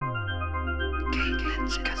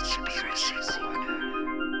Caitlin's Conspiracy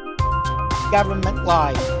Corner. Government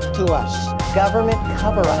lied to us. Government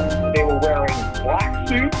cover-up. They were wearing black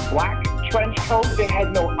suits, black trench coats. They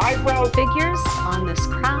had no eyebrows. Figures on this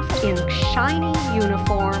craft in shiny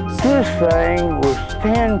uniforms. This thing was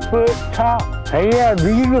 10 foot tall. He had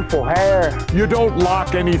beautiful hair. You don't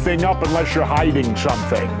lock anything up unless you're hiding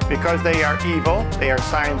something. Because they are evil, they are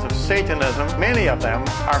signs of Satanism. Many of them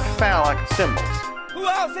are phallic symbols. Who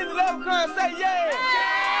else in the love crowd say yeah?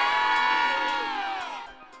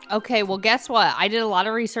 Okay, well, guess what? I did a lot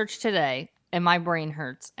of research today, and my brain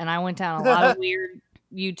hurts. And I went down a lot of weird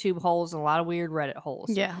YouTube holes and a lot of weird Reddit holes.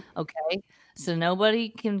 Yeah. Okay? So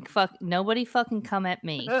nobody fucking come at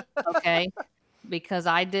me. Okay? Because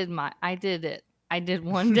I did it. I did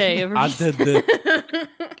one day of research.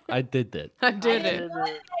 I did it. One day of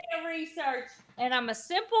research. And I'm a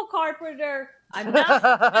simple carpenter. I'm not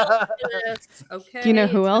built for this. Okay? Do you know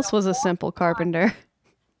who else was a simple carpenter?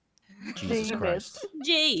 Jesus Christ.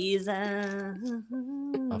 Jesus.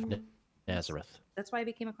 Of Nazareth. That's why I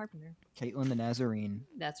became a carpenter. Caitlin the Nazarene.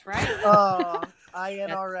 That's right. Oh,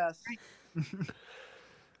 INRS.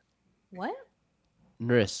 What?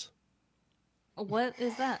 Nris. What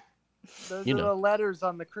is that? Those You are know. the letters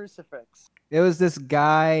on the crucifix. It was this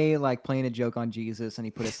guy like playing a joke on Jesus, and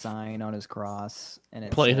he put a sign on his cross, and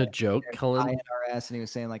it Playing a said, joke, Cullen. INRS, and he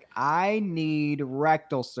was saying like, "I need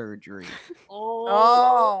rectal surgery."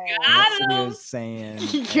 Oh, That's what he him. was saying.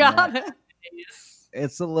 You and got that- it.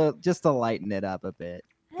 It's a little just to lighten it up a bit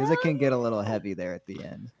because it can get a little heavy there at the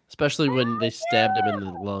end. Especially when they stabbed him in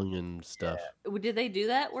the lung and stuff. Did they do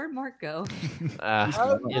that? Where'd Mark go?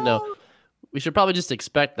 You know, we should probably just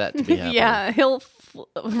expect that to be happening. Yeah, he'll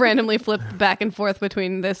randomly flip back and forth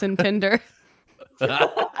between this and Tinder.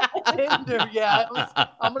 Tinder, yeah.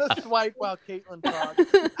 I'm gonna swipe while Caitlin talks.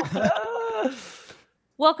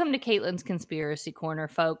 Welcome to Caitlin's Conspiracy Corner,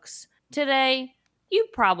 folks. Today, you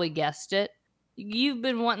probably guessed it. You've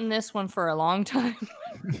been wanting this one for a long time.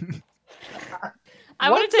 I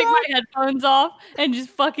want to take my headphones off and just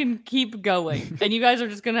fucking keep going. And you guys are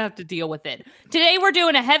just going to have to deal with it. Today, we're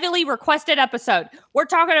doing a heavily requested episode. We're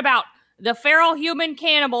talking about the feral human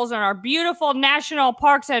cannibals in our beautiful national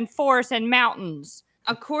parks and forests and mountains.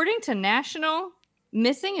 According to National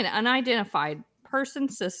Missing and Unidentified Person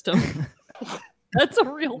System, that's a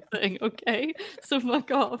real thing, okay? So fuck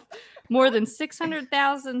off. More than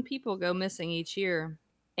 600,000 people go missing each year.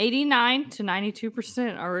 89 to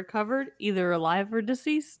 92% are recovered, either alive or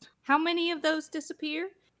deceased. How many of those disappear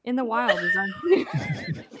in the wild is unclear.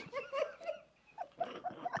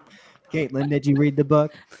 Caitlin, did you read the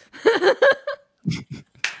book? Why is everyone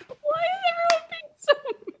being so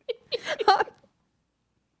mean?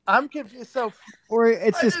 I'm confused. So Or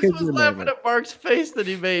it's I just just because was you're laughing living. at Mark's face that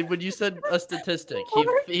he made when you said a statistic.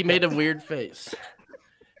 He made a weird face.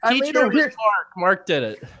 I made Teacher a was weird- Mark. Mark did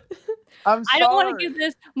it. I'm I don't want to sorry. do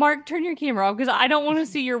this. Mark, turn your camera off because I don't want to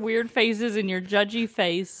see your weird faces and your judgy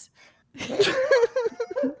face.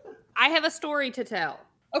 I have a story to tell.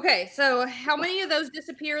 Okay, so how many of those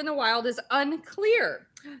disappear in the wild is unclear.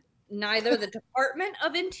 Neither the Department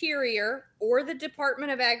of Interior or the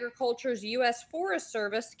Department of Agriculture's U.S. Forest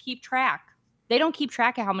Service keep track. They don't keep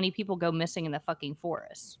track of how many people go missing in the fucking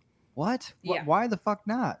forest. What? Yeah. Why the fuck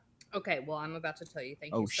not? Okay, well, I'm about to tell you.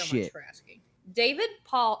 Thank Oh, you so much shit. for asking. David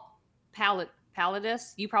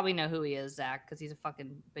Paladis, you probably know who he is, Zach, because he's a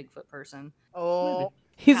fucking Bigfoot person. Oh,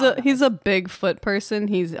 He's a Bigfoot person.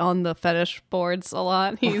 He's on the fetish boards a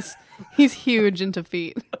lot. He's huge into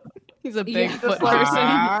feet. He's a Yeah. Bigfoot Just like- person.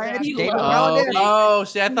 Alright, He David loves- Paladis.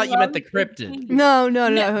 See, I thought you meant the cryptid. No. Now I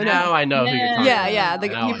know who you're talking Yeah, about. yeah.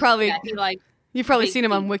 Now You I- probably Yeah, he like, you've probably big seen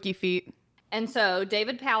him on feet. WikiFeet. and so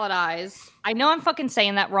David Paladis, I know I'm fucking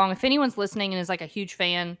saying that wrong. If anyone's listening and is like a huge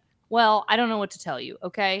fan, well, I don't know what to tell you,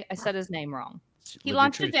 okay? I said his name wrong. He Live your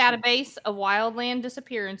launched a truth. database of wildland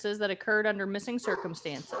disappearances that occurred under missing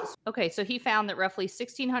circumstances. Okay, so he found that roughly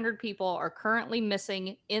 1,600 people are currently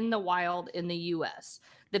missing in the wild in the U.S.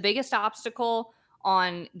 The biggest obstacle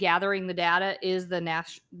on gathering the data is the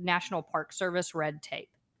National Park Service red tape.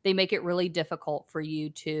 They make it really difficult for you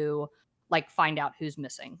to like find out who's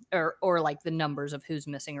missing or like the numbers of who's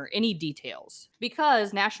missing or any details,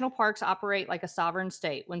 because national parks operate like a sovereign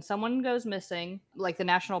state. When someone goes missing, like the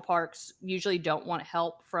national parks usually don't want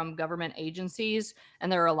help from government agencies, and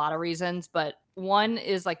there are a lot of reasons, but one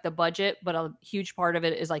is like the budget, but a huge part of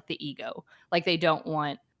it is like the ego. Like they don't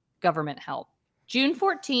want government help. June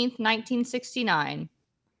 14th, 1969,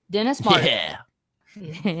 Dennis Martin. Yeah.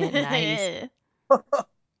 Nice.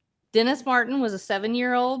 Dennis Martin was a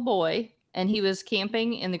 7-year-old boy, and he was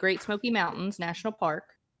camping in the Great Smoky Mountains National Park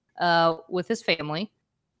with his family.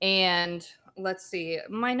 And let's see.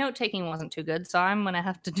 My note taking wasn't too good, so I'm gonna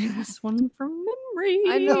have to do this one from memory.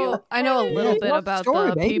 I know a little bit Love about story,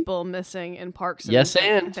 the baby. people missing in parks and Yes,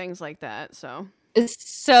 and. things like that. So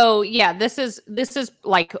So yeah, this is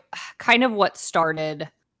like kind of what started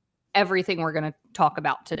everything we're going to talk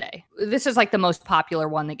about today. This is like the most popular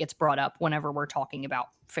one that gets brought up whenever we're talking about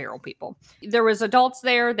feral people. There was adults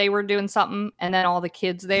there, they were doing something, and then all the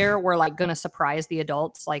kids there were like going to surprise the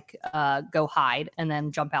adults, like go hide and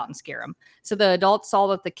then jump out and scare them. So the adults saw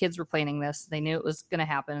that the kids were planning this, they knew it was going to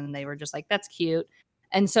happen, and they were just like, that's cute.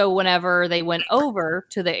 And so whenever they went over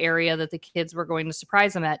to the area that the kids were going to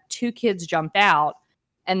surprise them at, 2 kids jumped out,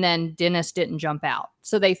 and then Dennis didn't jump out.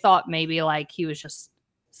 So they thought maybe like he was just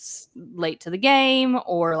late to the game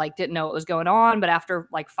or like didn't know what was going on. But after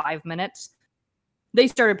like 5 minutes, they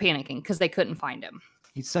started panicking because they couldn't find him.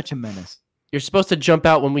 He's such a menace. You're supposed to jump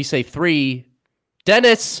out when we say 3.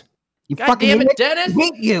 Dennis! You God fucking damn it, idiot. Dennis! I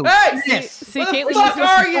hate you. Hey! Dennis. see, Where the Caitlin, fuck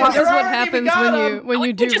are you? this is You're what already happens got when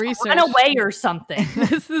you do just research. run away or something.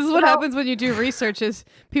 This is what happens when you do research. Is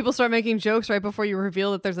people start making jokes right before you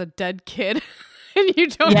reveal that there's a dead kid, and you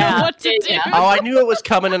don't know what to do. Yeah. Oh, I knew it was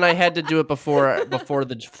coming, and I had to do it before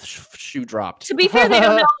the shoe dropped. To be fair, they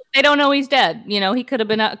don't know. They don't know he's dead. You know, he could have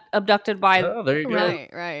been abducted by Oh, there you go.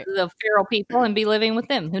 Right. the feral people and be living with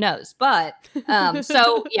them. Who knows? But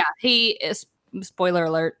so yeah, he is. Spoiler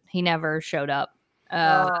alert: he never showed up.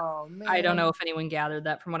 Oh man. I don't know if anyone gathered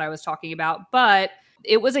that from what I was talking about, but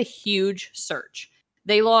it was a huge search.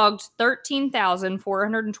 They logged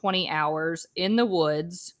 13,420 hours in the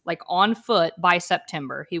woods, like on foot by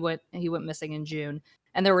September. He went missing in June,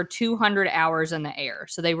 and there were 200 hours in the air.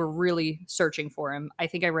 So they were really searching for him. I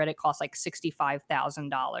think I read it cost like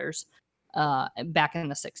 $65,000 back in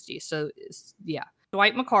the 60s. So yeah.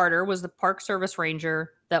 Dwight McCarter was the Park Service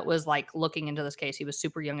ranger that was like looking into this case. He was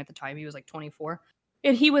super young at the time. He was like 24.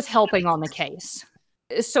 And he was helping on the case.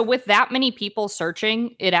 So with that many people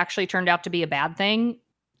searching, it actually turned out to be a bad thing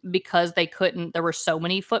because there were so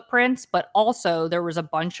many footprints, but also there was a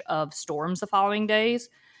bunch of storms the following days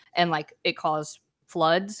and like it caused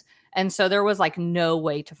floods. And so there was like no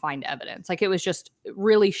way to find evidence. Like it was just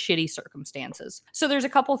really shitty circumstances. So there's a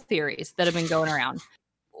couple theories that have been going around.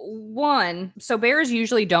 One, so bears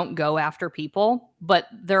usually don't go after people, but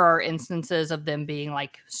there are instances of them being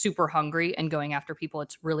like super hungry and going after people.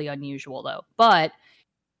 It's really unusual though. But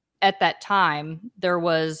at that time, there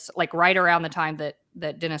was like right around the time that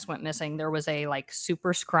Dennis went missing, there was a like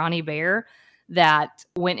super scrawny bear that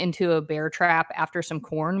went into a bear trap after some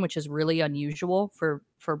corn, which is really unusual for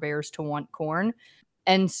bears to want corn.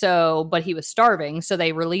 And so, but he was starving. So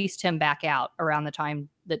they released him back out around the time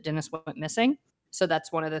that Dennis went missing. So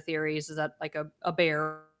that's one of the theories, is that like a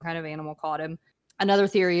bear kind of animal caught him. Another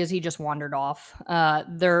theory is he just wandered off.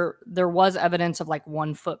 There was evidence of like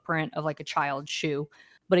one footprint of like a child's shoe.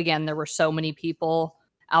 But again, there were so many people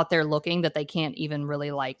out there looking that they can't even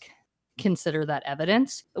really like consider that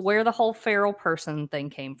evidence. Where the whole feral person thing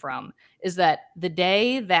came from is that the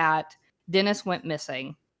day that Dennis went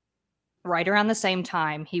missing, right around the same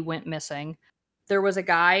time he went missing, there was a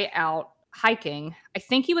guy out hiking. I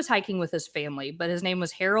think he was hiking with his family, but his name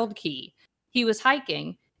was Harold Key. He was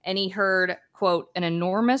hiking and he heard, quote, an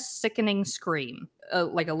enormous sickening scream.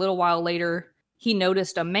 Like a little while later, he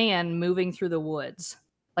noticed a man moving through the woods,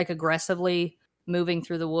 like aggressively moving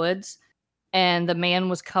through the woods. And the man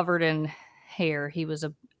was covered in hair. He was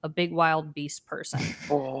a big wild beast person.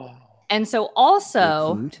 And so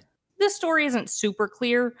also, this story isn't super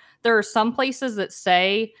clear. There are some places that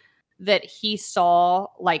say that he saw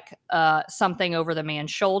like something over the man's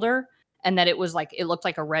shoulder and that it was like, it looked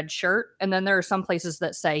like a red shirt. And then there are some places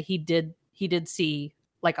that say he did see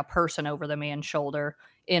like a person over the man's shoulder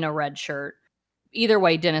in a red shirt. Either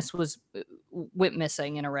way, Dennis went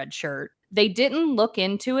missing in a red shirt. They didn't look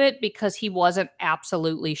into it because he wasn't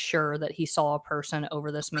absolutely sure that he saw a person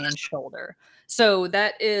over this man's shoulder. So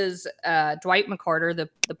that is Dwight McCarter,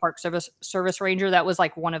 the Park Service ranger. That was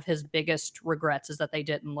like one of his biggest regrets, is that they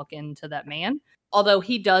didn't look into that man. Although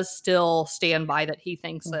he does still stand by that he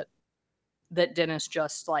thinks that Dennis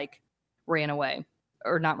just like ran away,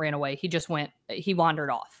 or not ran away. He wandered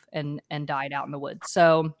off and died out in the woods.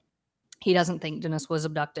 So he doesn't think Dennis was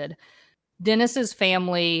abducted. Dennis's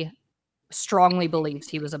family strongly believes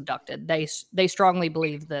he was abducted. They strongly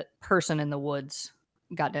believe that person in the woods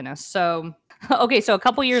got Dennis. So, okay, so a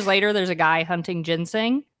couple years later, there's a guy hunting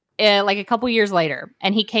ginseng. Like a couple years later,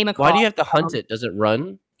 and he came across. Why do you have to hunt it? Does it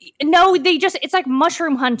run? No, it's like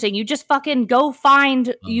mushroom hunting. You just fucking go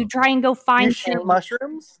find. You try and go find. You shoot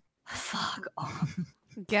mushrooms? Fuck off.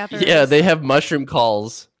 Yeah, they have mushroom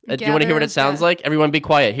calls. Do you want to hear what it sounds like? Everyone be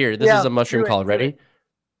quiet. Here, this is a mushroom call. Ready?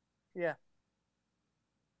 Yeah.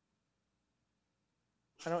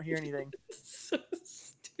 I don't hear anything. So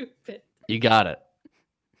stupid. You got it.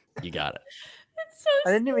 You got it. It's so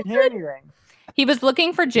I didn't even hear anything. He was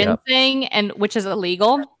looking for ginseng, and which is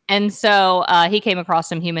illegal. And so he came across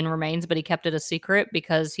some human remains, but he kept it a secret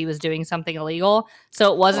because he was doing something illegal.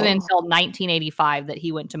 So it wasn't until 1985 that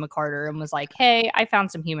he went to McCarter and was like, hey, I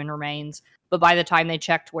found some human remains. But by the time they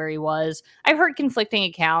checked where he was, I've heard conflicting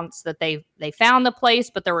accounts that they found the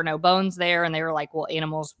place, but there were no bones there. And they were like, well,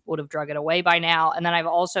 animals would have drug it away by now. And then I've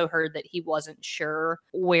also heard that he wasn't sure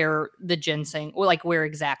where the ginseng, or like where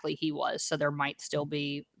exactly he was. So there might still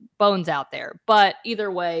be bones out there. But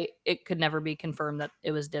either way, it could never be confirmed that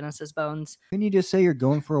it was Dennis's bones. Couldn't you just say you're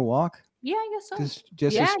going for a walk? Yeah, I guess so.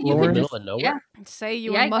 Just Yeah, you exploring. could Middle of nowhere. Yeah. Say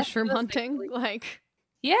you Yeah, I were guess mushroom it was hunting. basically- Like,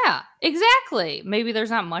 Yeah, exactly. Maybe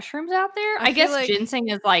there's not mushrooms out there. I I feel guess like- ginseng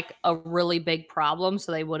is like a really big problem,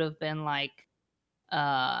 so they would have been like,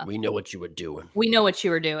 We know what you were doing. we know what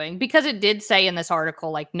you were doing, because it did say in this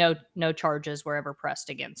article like no charges were ever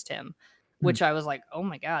pressed against him, which I was like, oh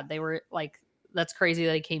my god, they were like, that's crazy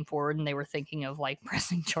that he came forward and they were thinking of like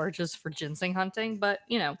pressing charges for ginseng hunting, but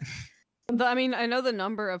you know. I mean, I know the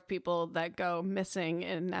number of people that go missing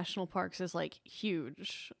in national parks is like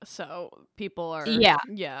huge. So people are,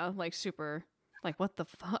 yeah, like super, like, what the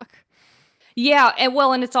fuck? Yeah,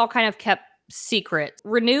 and it's all kind of kept secret.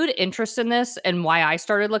 Renewed interest in this, and why I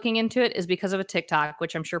started looking into it, is because of a TikTok,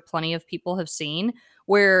 which I'm sure plenty of people have seen,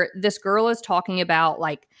 where this girl is talking about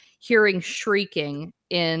like hearing shrieking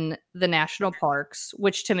in the national parks,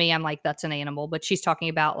 which to me, I'm like, that's an animal, but she's talking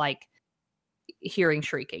about like hearing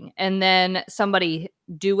shrieking. And then somebody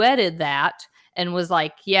duetted that and was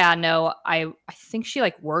like, yeah, no, I think she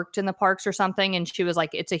like worked in the parks or something, and she was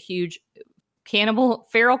like, it's a huge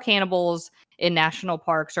feral cannibals in national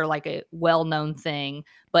parks are like a well-known thing,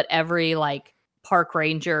 but every like park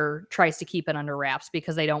ranger tries to keep it under wraps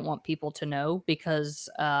because they don't want people to know, because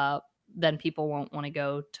then people won't want to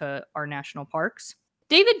go to our national parks.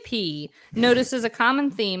 David P. notices a common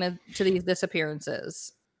theme to these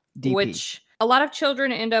disappearances, DP. which a lot of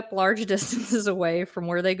children end up large distances away from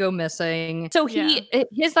where they go missing. So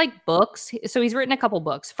his like books, so he's written a couple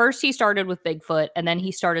books. First, he started with Bigfoot, and then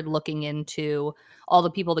he started looking into all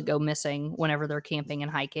the people that go missing whenever they're camping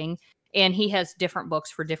and hiking. And he has different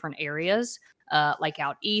books for different areas, like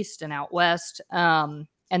out east and out west.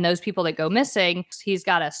 And those people that go missing, he's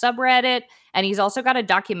got a subreddit, and he's also got a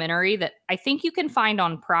documentary that I think you can find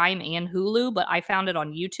on Prime and Hulu, but I found it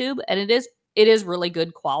on YouTube, and it is really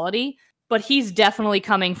good quality. But he's definitely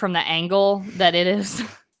coming from the angle that it is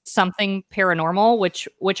something paranormal,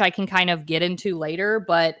 which I can kind of get into later.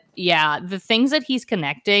 But yeah, the things that he's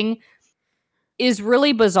connecting is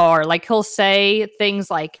really bizarre. Like he'll say things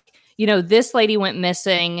like, you know, this lady went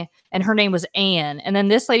missing and her name was Anne. And then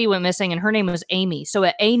this lady went missing and her name was Amy. So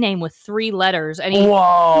an A name with 3 letters. And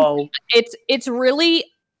Whoa. It's really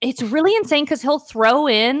insane, because he'll throw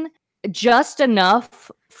in just enough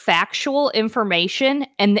factual information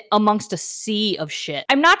and amongst a sea of shit.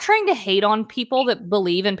 I'm not trying to hate on people that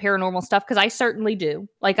believe in paranormal stuff, because I certainly do.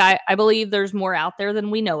 Like I believe there's more out there than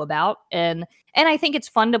we know about, and I think it's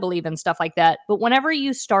fun to believe in stuff like that. But whenever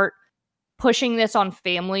you start pushing this on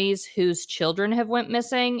families whose children have went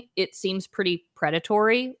missing, it seems pretty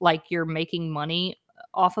predatory, like you're making money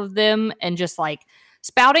off of them, and just like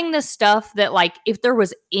spouting this stuff that, like, if there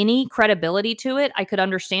was any credibility to it, I could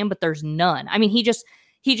understand, but there's none. I mean, he just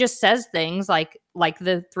says things like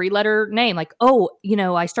the 3-letter name, like, oh, you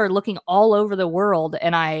know, I started looking all over the world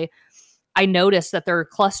and I noticed that there are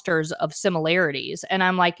clusters of similarities. And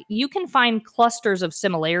I'm like, you can find clusters of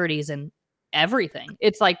similarities in everything.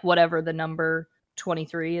 It's like whatever the number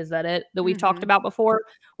 23, is that it that we've talked about before?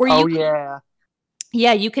 Where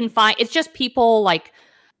you can find, it's just people like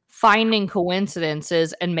finding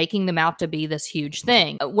coincidences and making them out to be this huge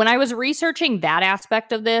thing. When I was researching that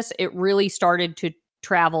aspect of this, it really started to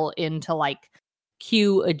travel into like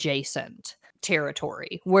Q adjacent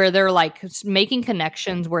territory, where they're like making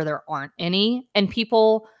connections where there aren't any, and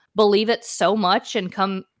people believe it so much and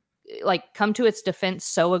come to its defense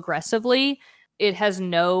so aggressively. It has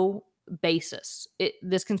no basis.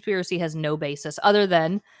 This conspiracy has no basis, other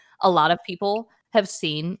than a lot of people have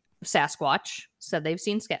seen Sasquatch, said they've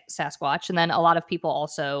seen Sasquatch, and then a lot of people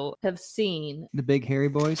also have seen the big hairy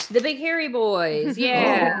boys. The big hairy boys,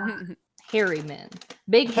 yeah. Hairy men.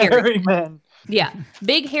 Big hairy men. Yeah.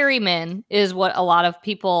 Big hairy men is what a lot of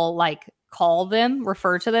people like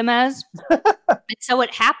refer to them as. So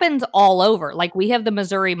it happens all over. Like we have the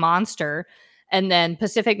Missouri Monster, and then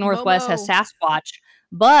Pacific Northwest has Sasquatch.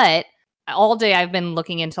 But all day I've been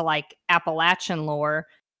looking into like Appalachian lore.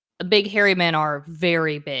 Big hairy men are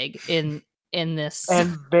very big in this,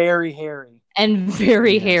 and very hairy. and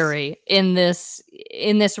very hairy in this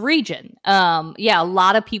region. A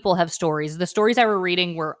lot of people have stories. The stories I were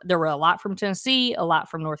reading were a lot from Tennessee, a lot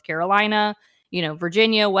from North Carolina,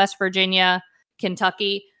 Virginia, West Virginia,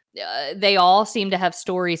 Kentucky. They all seem to have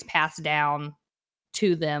stories passed down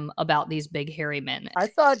to them about these big hairy men. I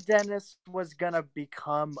thought Dennis was gonna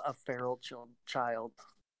become a feral child.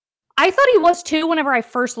 I thought he was too whenever I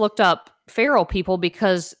first looked up feral people,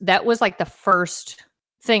 because that was like the first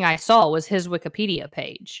thing I saw was his Wikipedia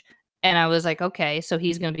page. And I was like, okay, so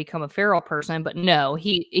he's going to become a feral person. But no,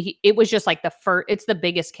 it was just like it's the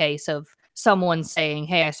biggest case of someone saying,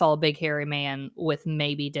 hey, I saw a big hairy man with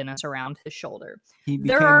maybe Dennis around his shoulder. He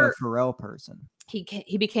became a feral person.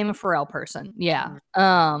 He became a feral person. Yeah.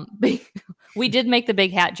 We did make the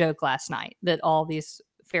big hat joke last night that all these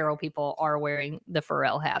feral people are wearing the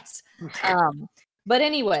Pharrell hats. But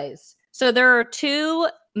anyways, so there are two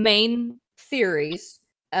main theories.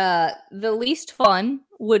 The least fun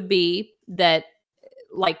would be that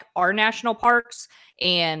like our national parks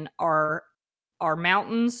and our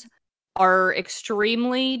mountains are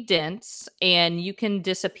extremely dense, and you can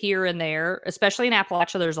disappear in there, especially in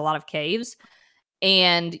Appalachia. There's a lot of caves,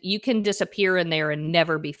 and you can disappear in there and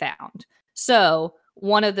never be found. So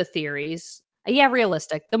one of the theories,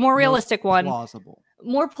 realistic. The more realistic one,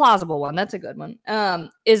 more plausible one. That's a good one.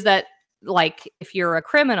 Is that like if you're a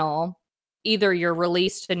criminal, either you're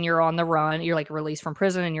released and you're on the run, you're like released from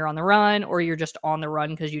prison and you're on the run, or you're just on the run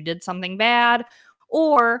because you did something bad,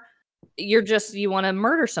 or you want to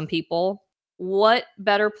murder some people. What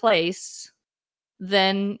better place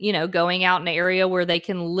than, going out in an area where they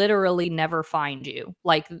can literally never find you?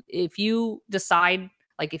 Like if you decide,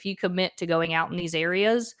 like if you commit to going out in these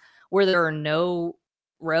areas where there are no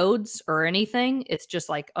roads or anything, it's just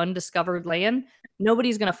like undiscovered land,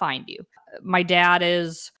 nobody's going to find you. My dad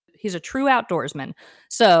he's a true outdoorsman.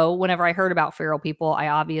 So whenever I heard about feral people, I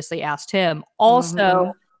obviously asked him.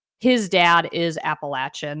 Also, his dad is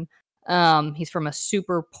Appalachian. He's from a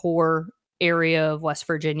super poor area of West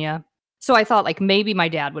Virginia. So I thought like maybe my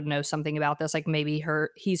dad would know something about this. Like maybe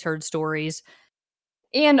he's heard stories.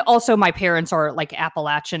 And also my parents are like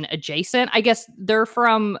Appalachian adjacent. I guess they're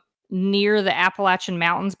from near the Appalachian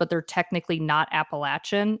Mountains, but they're technically not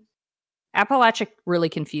Appalachian. Appalachia really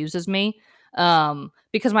confuses me.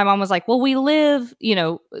 Because my mom was like, well, we live,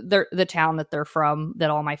 the town that they're from, that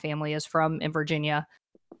all my family is from in Virginia,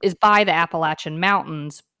 is by the Appalachian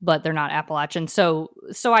Mountains, but they're not Appalachian. So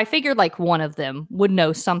I figured like one of them would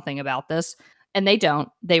know something about this, and they don't.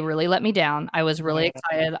 They really let me down. I was really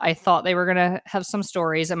excited. I thought they were going to have some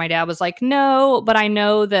stories, and my dad was like, no, but I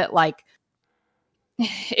know that like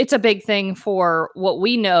it's a big thing for what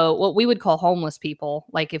we would call homeless people.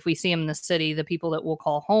 Like if we see them in the city, the people that we'll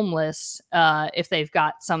call homeless, if they've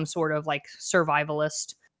got some sort of like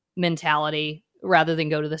survivalist mentality, rather than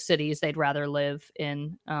go to the cities, they'd rather live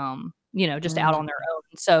in, just out on their own.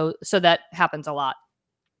 So that happens a lot,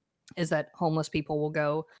 is that homeless people will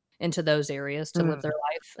go into those areas to live their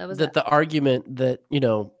life. The argument that,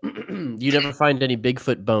 you never find any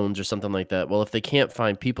Bigfoot bones or something like that. Well, if they can't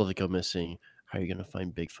find people that go missing, how are you going to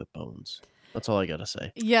find Bigfoot bones? That's all I got to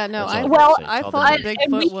say. Yeah, no, I thought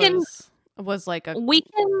Bigfoot was like a... We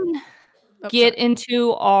can get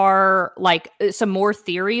into our, like, some more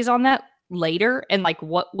theories on that later and, like,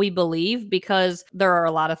 what we believe, because there are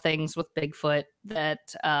a lot of things with Bigfoot that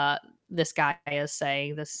this guy is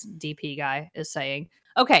saying, this DP guy is saying.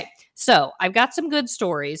 Okay, so I've got some good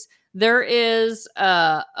stories. There is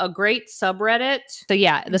a great subreddit. So,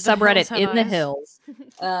 yeah, the subreddit In the Hills.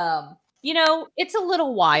 It's a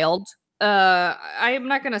little wild. I'm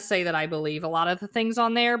not going to say that I believe a lot of the things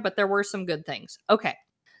on there, but there were some good things. Okay.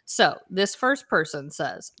 So this first person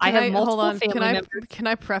says, I have multiple family members. Can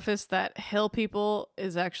I preface that hill people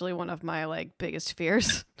is actually one of my like biggest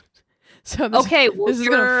fears? So this is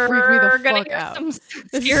gonna freak me the fuck out.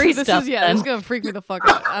 Scary stuff. This is gonna freak me the fuck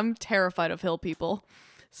out. I'm terrified of hill people.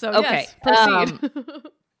 So yes, proceed.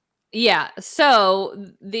 Yeah. So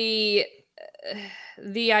the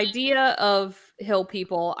idea of hill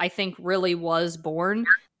people, I think, really was born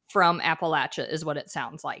from Appalachia, is what it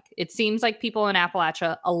sounds like. It seems like people in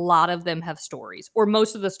Appalachia, a lot of them have stories, or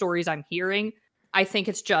most of the stories I'm hearing, I think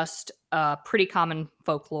it's just pretty common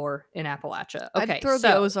folklore in Appalachia. Okay, I'd throw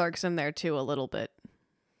the Ozarks in there too a little bit.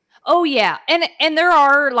 Oh yeah, and there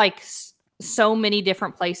are like so many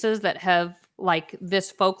different places that have like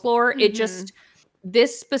this folklore. It just,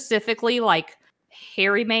 this specifically, like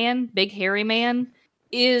hairy man, big hairy man,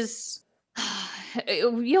 is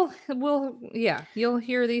You'll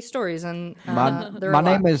hear these stories, and my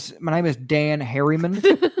name is Dan Harriman,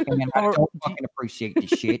 and I don't fucking appreciate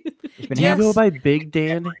this shit. It's been Do you go by Big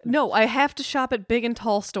Dan? No, I have to shop at big and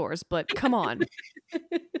tall stores, but come on.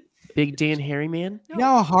 Big Dan Harryman? You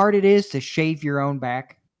know how hard it is to shave your own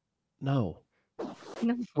back? No.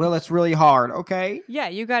 Well, it's really hard, okay? Yeah,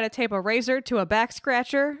 you got to tape a razor to a back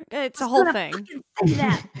scratcher. It's a whole thing.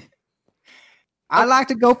 I like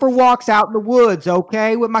to go for walks out in the woods,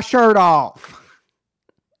 okay, with my shirt off.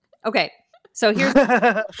 Okay, so here's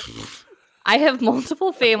I have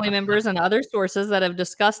multiple family members and other sources that have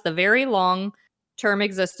discussed the very long-term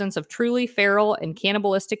existence of truly feral and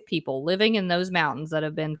cannibalistic people living in those mountains that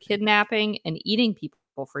have been kidnapping and eating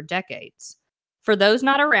people for decades. For those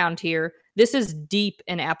not around here, this is deep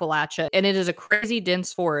in Appalachia, and it is a crazy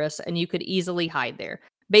dense forest, and you could easily hide there.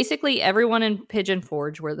 Basically, everyone in Pigeon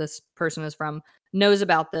Forge, where this person is from, knows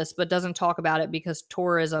about this, but doesn't talk about it because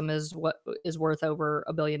tourism is what is worth over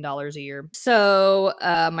 $1 billion a year. So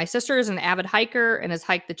my sister is an avid hiker and has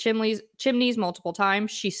hiked the chimneys multiple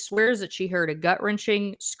times. She swears that she heard a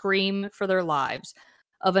gut-wrenching scream for their lives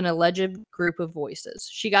of an alleged group of voices.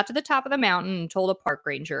 She got to the top of the mountain and told a park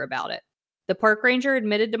ranger about it. The park ranger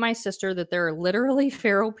admitted to my sister that there are literally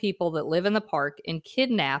feral people that live in the park and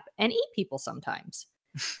kidnap and eat people sometimes.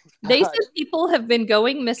 They said people have been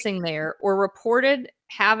going missing there or reported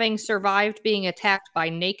having survived being attacked by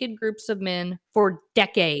naked groups of men for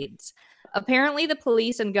decades. Apparently, the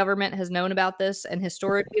police and government has known about this, and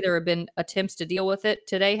historically there have been attempts to deal with it.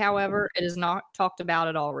 Today, however, it is not talked about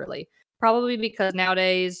at all, really. Probably because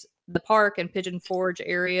nowadays the park and Pigeon Forge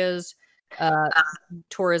areas,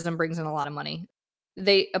 tourism brings in a lot of money.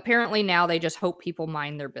 They just hope people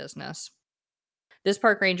mind their business. This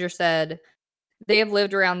park ranger said they have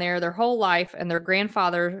lived around there their whole life, and their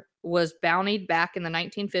grandfather was bountied back in the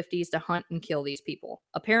 1950s to hunt and kill these people.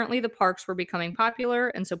 Apparently, the parks were becoming popular,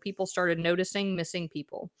 and so people started noticing missing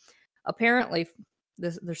people. Apparently,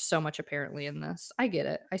 there's so much apparently in this. I get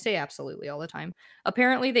it. I say absolutely all the time.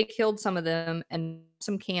 Apparently, they killed some of them and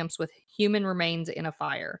some camps with human remains in a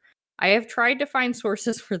fire. I have tried to find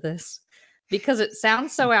sources for this because it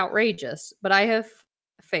sounds so outrageous, but I have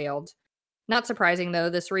failed. Not surprising, though,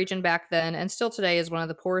 this region back then and still today is one of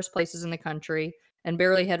the poorest places in the country and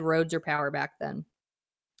barely had roads or power back then.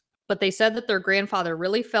 But they said that their grandfather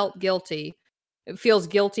really felt guilty. It feels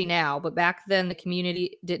guilty now, but back then the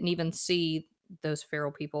community didn't even see those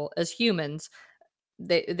feral people as humans.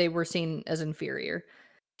 They were seen as inferior.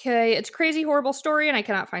 Okay, it's a crazy, horrible story, and I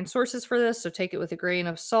cannot find sources for this, so take it with a grain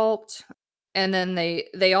of salt. And then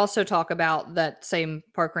they also talk about that same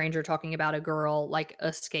park ranger talking about a girl like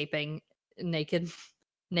escaping naked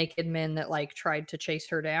men that like tried to chase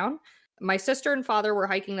her down. My sister and father were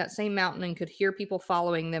hiking that same mountain and could hear people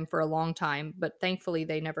following them for a long time, but thankfully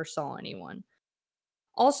they never saw anyone.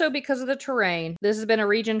 Also, because of the terrain, this has been a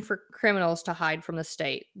region for criminals to hide from the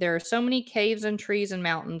state. There are so many caves and trees and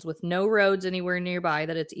mountains with no roads anywhere nearby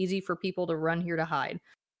that it's easy for people to run here to hide.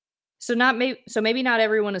 So maybe not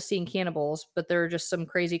everyone is seeing cannibals, but there are just some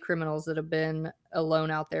crazy criminals that have been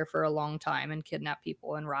alone out there for a long time and kidnap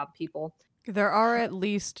people and rob people. There are at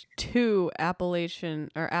least 2 Appalachian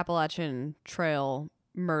Trail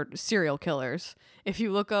serial killers. If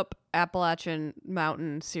you look up Appalachian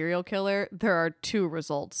Mountain serial killer, there are 2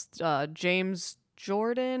 results. James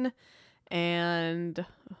Jordan and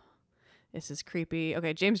this is creepy.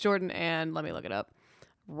 Okay, James Jordan and let me look it up.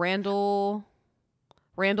 Randall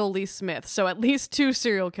Lee Smith. So at least 2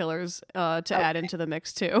 serial killers to add into the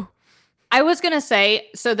mix too. I was going to say,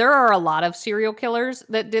 so there are a lot of serial killers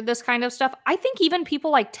that did this kind of stuff. I think even people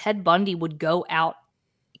like Ted Bundy would go out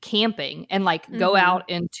camping and like go out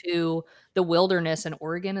into the wilderness in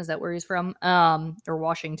Oregon. Is that where he's from? Or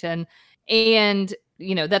Washington. And,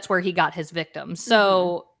 that's where he got his victims.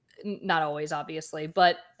 So not always, obviously.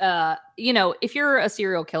 But, if you're a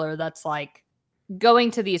serial killer, that's like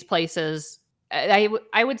going to these places.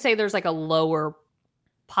 I would say there's like a lower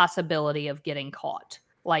possibility of getting caught.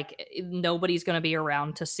 Like nobody's going to be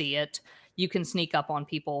around to see it. You can sneak up on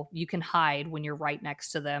people. You can hide when you're right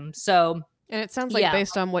next to them. So, and it sounds like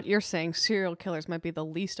based on what you're saying, serial killers might be the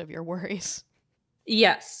least of your worries.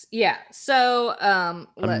 Yes. Yeah. So, I'm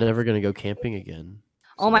never going to go camping again.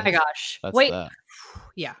 So oh my gosh. Wait. That.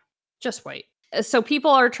 Yeah. Just wait. So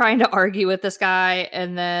people are trying to argue with this guy.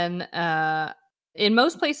 And then, in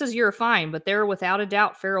most places you're fine, but there are without a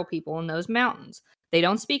doubt feral people in those mountains. They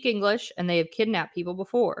don't speak English, and they have kidnapped people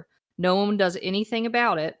before. No one does anything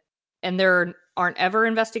about it, and there aren't ever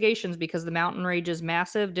investigations because the mountain range is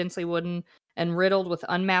massive, densely wooden, and riddled with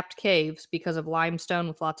unmapped caves because of limestone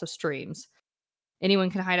with lots of streams. Anyone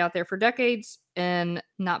can hide out there for decades and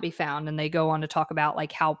not be found. And they go on to talk about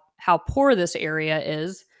like how poor this area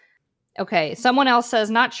is. Okay, someone else says,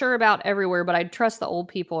 not sure about everywhere, but I'd trust the old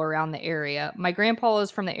people around the area. My grandpa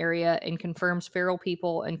is from the area and confirms feral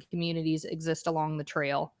people and communities exist along the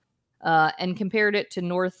trail. And compared it to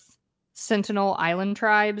North Sentinel Island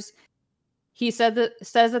tribes. He says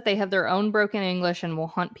that they have their own broken English and will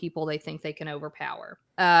hunt people they think they can overpower.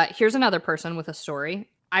 Here's another person with a story.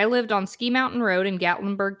 I lived on Ski Mountain Road in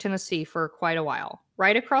Gatlinburg, Tennessee for quite a while,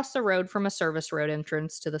 right across the road from a service road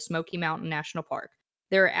entrance to the Smoky Mountain National Park.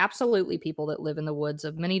 There are absolutely people that live in the woods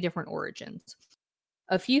of many different origins.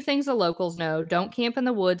 A few things the locals know: don't camp in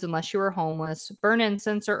the woods unless you are homeless, burn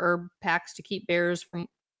incense or herb packs to keep bears from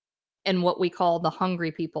and what we call the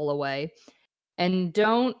hungry people away, and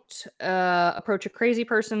don't approach a crazy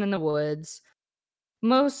person in the woods.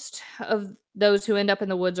 Most of those who end up in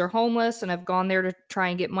the woods are homeless and have gone there to try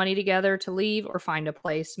and get money together to leave or find a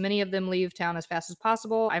place. Many of them leave town as fast as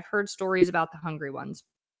possible. I've heard stories about the hungry ones.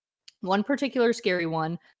 One particular scary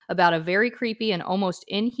one about a very creepy and almost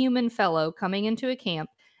inhuman fellow coming into a camp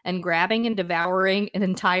and grabbing and devouring an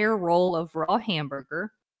entire roll of raw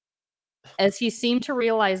hamburger. As he seemed to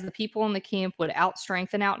realize the people in the camp would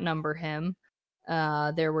outstrength and outnumber him.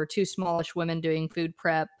 There were two smallish women doing food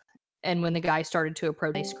prep, and when the guy started to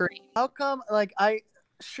approach, they screamed. How come,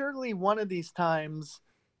 surely one of these times,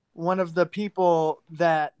 one of the people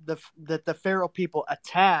that the feral people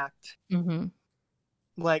attacked,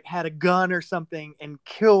 had a gun or something and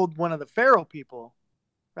killed one of the feral people,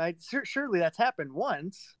 right? Surely that's happened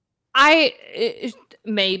once.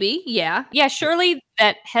 Maybe, yeah. Surely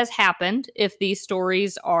that has happened if these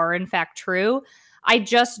stories are in fact true. I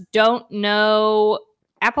just don't know.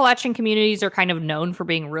 Appalachian communities are kind of known for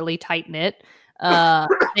being really tight-knit.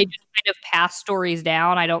 They just kind of pass stories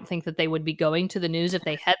down. I don't think that they would be going to the news if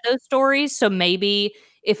they had those stories. So maybe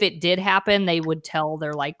if it did happen, they would tell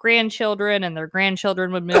their grandchildren, and their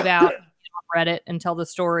grandchildren would move out on Reddit and tell the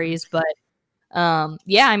stories. But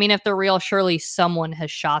if they're real, surely someone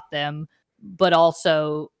has shot them. But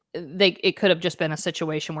also, it could have just been a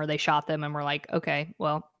situation where they shot them and were like, okay,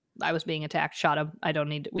 well, I was being attacked, shot him.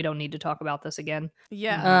 We don't need to talk about this again.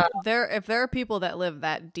 Yeah. If there are people that live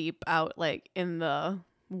that deep out, in the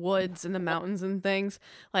woods and the mountains and things,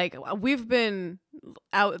 we've been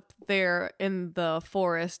out there in the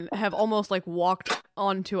forest and have almost walked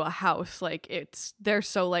onto a house. They're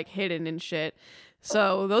so hidden and shit.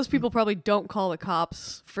 So those people probably don't call the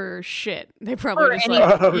cops for shit. They probably just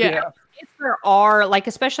yeah. If there are,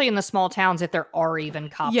 especially in the small towns, if there are even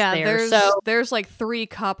cops there. There's 3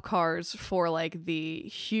 cop cars for the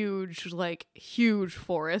huge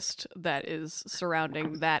forest that is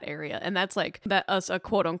surrounding that area. And that's a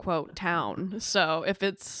quote unquote town. So if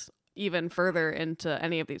it's even further into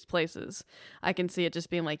any of these places, I can see it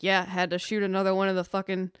just being had to shoot another one of the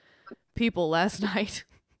fucking people last night.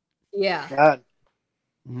 Yeah. God.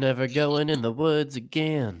 Never going in the woods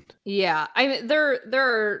again. Yeah, there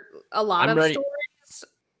are a lot of stories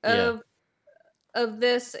of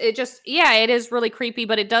this. It is really creepy,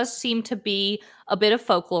 but it does seem to be a bit of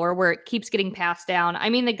folklore where it keeps getting passed down.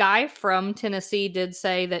 The guy from Tennessee did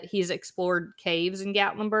say that he's explored caves in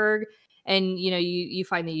Gatlinburg, and you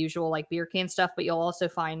find the usual beer can stuff, but you'll also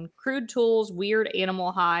find crude tools, weird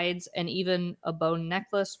animal hides, and even a bone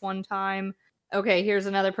necklace one time. Okay, here's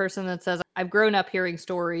another person that says, I've grown up hearing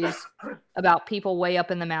stories about people way up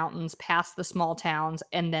in the mountains, past the small towns,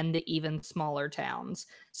 and then the even smaller towns.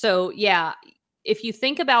 So, yeah, if you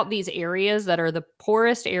think about these areas that are the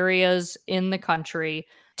poorest areas in the country,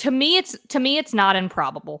 to me it's not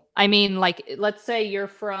improbable. Let's say you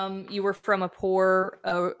were from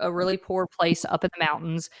a really poor place up in the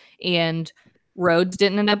mountains, and roads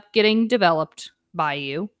didn't end up getting developed by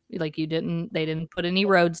you. They didn't put any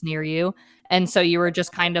roads near you. And so you were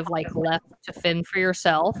just kind of left to fend for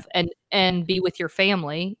yourself and be with your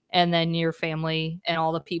family. And then your family and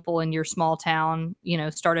all the people in your small town,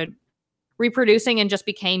 started reproducing and just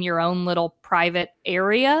became your own little private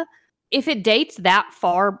area. If it dates that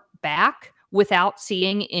far back without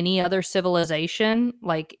seeing any other civilization,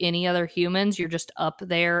 any other humans, you're just up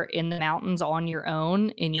there in the mountains on your own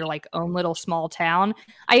in your own little small town,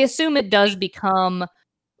 I assume it does become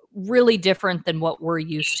really different than what we're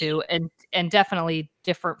used to, and definitely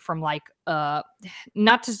different from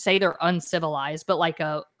not to say they're uncivilized, but it's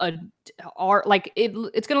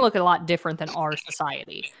going to look a lot different than our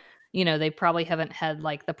society. They probably haven't had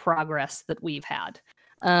the progress that we've had.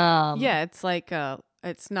 It's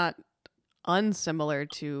it's not unsimilar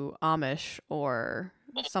to Amish or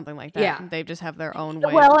something like that. Yeah. They just have their own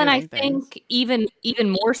way Well, of and I doing things. think even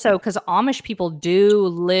more so because Amish people do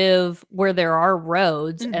live where there are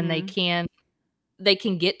roads and they can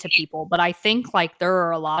get to people. But I think like there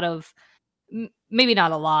are a lot of maybe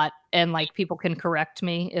not a lot, and like people can correct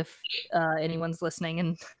me if anyone's listening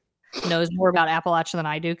and knows more about Appalachia than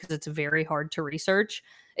I do because it's very hard to research.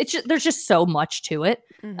 It's just, there's just so much to it.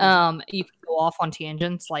 You can go off on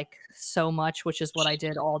tangents like so much, which is what I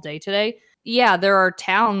did all day today. Yeah, there are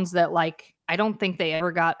towns that like I don't think they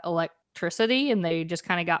ever got electricity and they just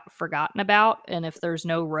kind of got forgotten about. And if there's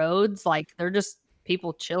no roads, like they're just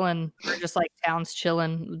people chilling. They're just like towns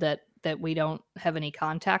chilling that we don't have any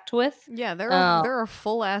contact with. Yeah, there are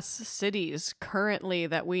full ass cities currently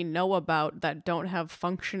that we know about that don't have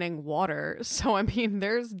functioning water. So I mean,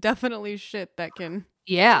 there's definitely shit that can.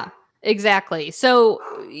 Yeah, exactly. So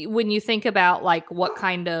when you think about like what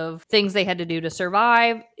kind of things they had to do to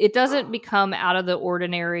survive, it doesn't become out of the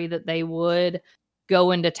ordinary that they would go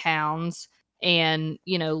into towns and,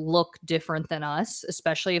 you know, look different than us,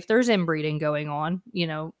 especially if there's inbreeding going on. You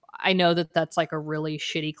know, I know that that's like a really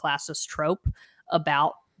shitty classist trope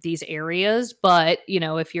about these areas, but you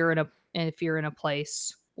know, if you're in a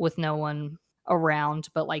place with no one around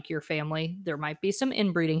but like your family, there might be some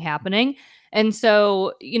inbreeding happening. And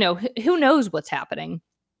so, you know, who knows what's happening.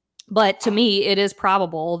 But to me, it is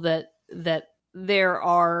probable that there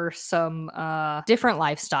are some different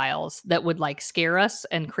lifestyles that would like scare us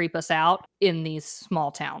and creep us out in these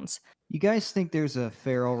small towns. You guys think there's a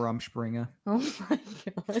feral Rumspringa? Oh my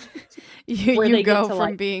god! You go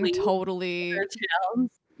from being totally.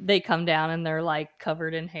 They come down and they're like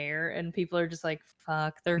covered in hair, and people are just like,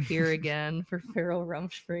 "Fuck, they're here again for feral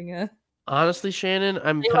Rumspringa." Honestly, Shannon,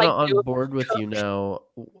 I'm kind of on board with you now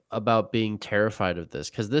about being terrified of this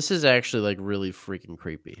because this is actually like really freaking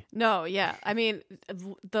creepy. No, yeah. I mean,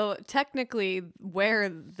 technically where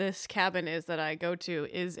this cabin is that I go to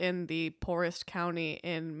is in the poorest county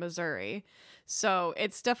in Missouri. So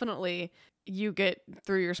it's definitely you get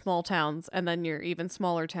through your small towns and then your even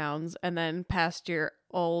smaller towns and then past your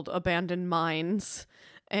old abandoned mines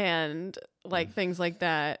and like things like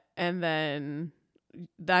that. And then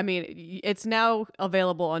I mean, it's now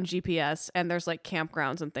available on GPS and there's like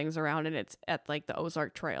campgrounds and things around and it's at like the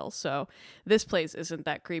Ozark Trail. So this place isn't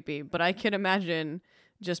that creepy, but I can imagine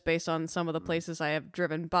just based on some of the places I have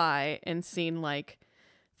driven by and seen like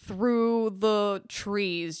through the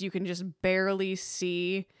trees, you can just barely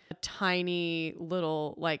see a tiny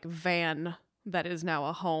little like van that is now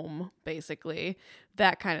a home, basically.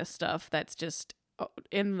 That kind of stuff that's just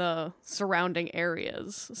in the surrounding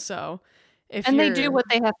areas. So and they do what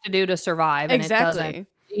they have to do to survive. And exactly. It doesn't,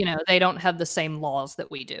 you know, they don't have the same laws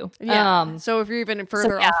that we do. Yeah. So if you're even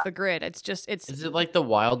further off the grid, it's Is it like the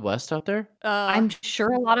Wild West out there? I'm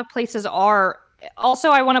sure a lot of places are. Also,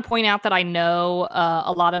 I want to point out that I know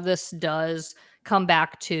a lot of this does come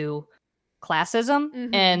back to classism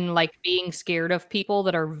and like being scared of people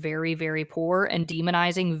that are very, very poor and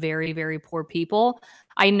demonizing very, very poor people.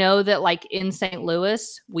 I know that like in St.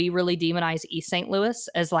 Louis, we really demonize East St. Louis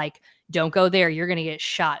as like, don't go there. You're going to get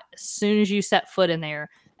shot as soon as you set foot in there.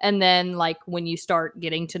 And then like when you start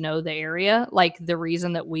getting to know the area, like the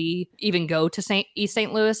reason that we even go to East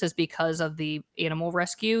St. Louis is because of the animal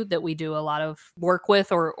rescue that we do a lot of work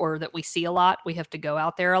with or that we see a lot. We have to go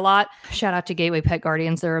out there a lot. Shout out to Gateway Pet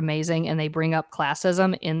Guardians. They're amazing. And they bring up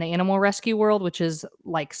classism in the animal rescue world, which is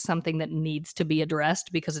like something that needs to be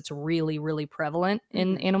addressed because it's really, really prevalent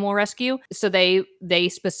in animal rescue. So they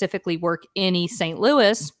specifically work in East St.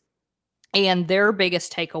 Louis. And their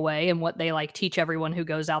biggest takeaway and what they like teach everyone who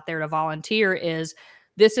goes out there to volunteer is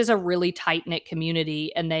this is a really tight-knit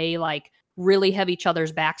community and they like really have each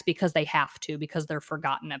other's backs because they have to, because they're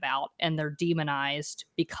forgotten about and they're demonized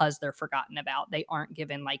because they're forgotten about. They aren't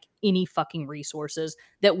given like any fucking resources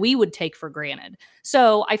that we would take for granted.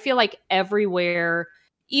 So I feel like everywhere,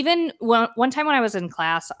 even one time when I was in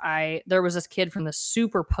class, there was this kid from the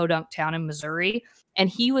super podunk town in Missouri, and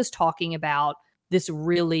he was talking about this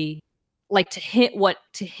really like to hit what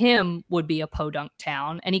to him would be a podunk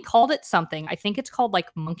town. And he called it something. I think it's called like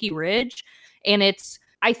Monkey Ridge. And it's,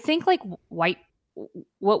 I think like what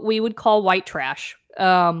we would call white trash.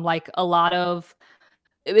 Like a lot of,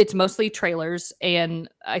 it's mostly trailers. And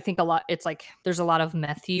I think it's like, there's a lot of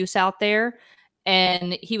meth use out there.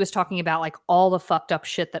 And he was talking about like all the fucked up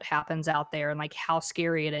shit that happens out there and like how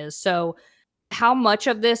scary it is. So how much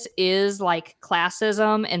of this is like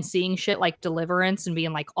classism and seeing shit like Deliverance and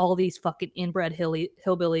being like all these fucking inbred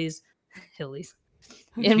hillbillies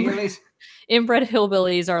inbred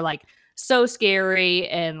hillbillies are like so scary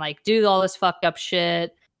and like do all this fucked up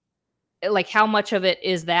shit. like how much of it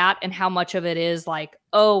is that and how much of it is like,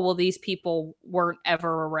 oh, well, these people weren't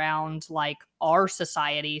ever around like our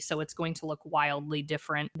society, so it's going to look wildly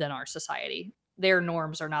different than our society. Their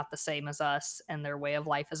norms are not the same as us, and their way of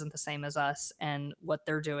life isn't the same as us, and what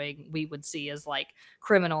they're doing we would see as like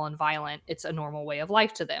criminal and violent. It's a normal way of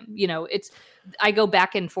life to them. I go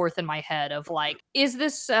back and forth in my head of like, is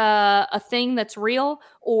this a thing that's real,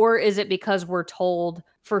 or is it because we're told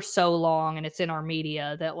for so long and it's in our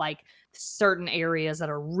media that like certain areas that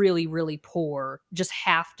are really, really poor just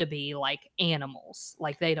have to be like animals,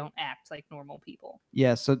 like they don't act like normal people?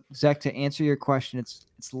 Yeah, so Zach, to answer your question, it's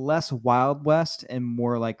less Wild West and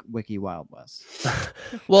more like Wiki Wild West.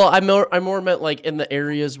 Well, I more meant like in the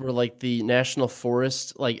areas where like the national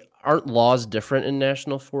forest, like aren't laws different in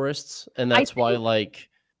national forests, and that's why like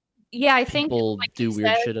I think people like do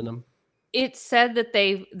weird shit in them. It said that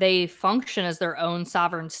they function as their own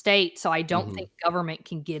sovereign state, so I don't think government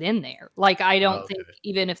can get in there. Like, I don't think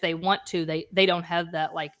even if they want to, they don't have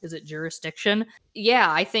that, like, is it jurisdiction? Yeah,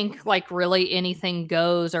 I think, like, really anything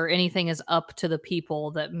goes, or anything is up to the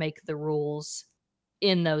people that make the rules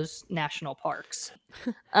in those national parks.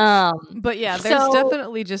 But yeah, there's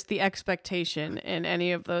definitely just the expectation in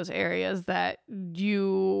any of those areas that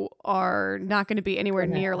you are not going to be anywhere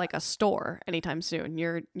near like a store anytime soon.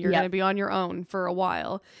 You're going to be on your own for a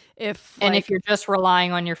while. If you're just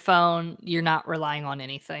relying on your phone, you're not relying on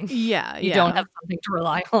anything. Yeah, you don't have something to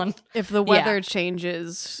rely on. If the weather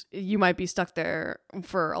changes, you might be stuck there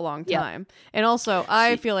for a long time. And also,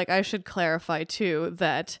 I feel like I should clarify too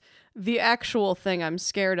that the actual thing I'm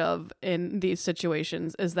scared of in these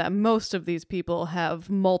situations is that most of these people have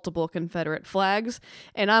multiple Confederate flags,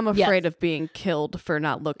 and I'm afraid of being killed for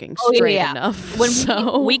not looking straight enough.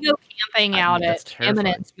 When we go camping out at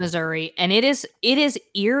Eminence, Missouri, and it is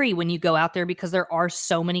eerie when you go out there because there are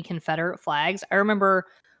so many Confederate flags. I remember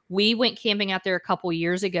we went camping out there a couple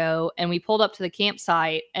years ago, and we pulled up to the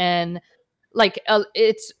campsite, and like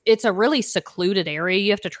it's a really secluded area.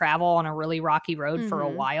 You have to travel on a really rocky road for a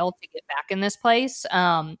while to get back in this place.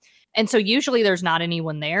 And so usually there's not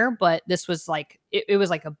anyone there, but this was like, it was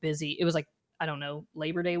like it was like, I don't know,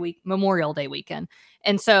 Labor Day week, Memorial Day weekend.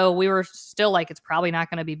 And so we were still like, it's probably not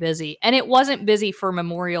going to be busy. And it wasn't busy for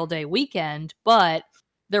Memorial Day weekend, but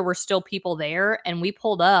there were still people there. And we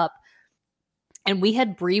pulled up and we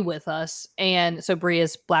had Bree with us. And so Bree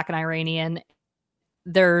is Black and Iranian.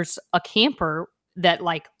 There's a camper that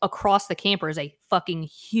like across the camper is a fucking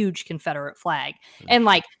huge Confederate flag. And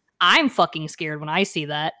like, I'm fucking scared when I see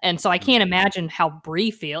that. And so I can't imagine how Bree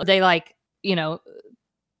feels. They like,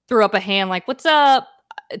 threw up a hand like, what's up?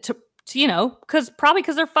 To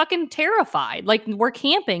because they're fucking terrified. Like, we're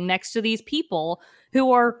camping next to these people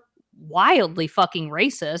who are wildly fucking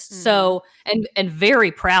racist. So, and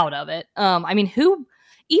very proud of it. I mean,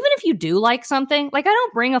 even if you do like something, like I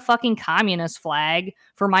don't bring a fucking communist flag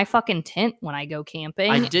for my fucking tent when I go camping.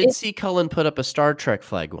 I did see Cullen put up a Star Trek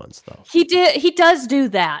flag once, though. He does do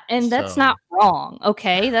that, and that's not wrong.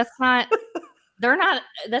 Okay, that's not.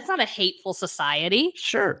 That's not a hateful society.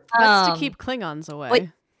 Sure, that's to keep Klingons away.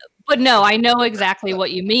 But no, I know exactly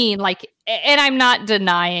what you mean. Like, and I'm not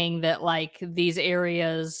denying that like these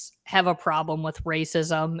areas have a problem with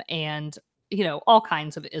racism and all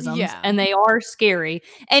kinds of isms, and they are scary.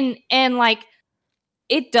 And like,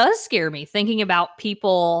 it does scare me thinking about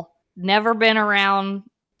people never been around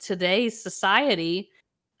today's society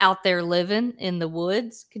out there living in the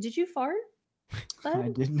woods. Did you fart? I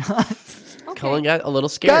did not. Okay. Cullen got a little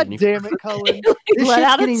scared. God damn it, Cullen. This let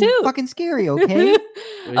out getting too fucking scary, okay?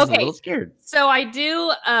 He's a little scared. So I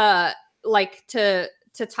do like to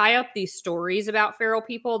tie up these stories about feral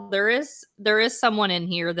people. There is someone in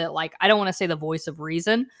here that, like, I don't want to say the voice of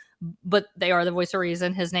reason, but they are the voice of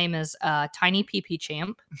reason. His name is Tiny PP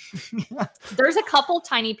Champ. There's a couple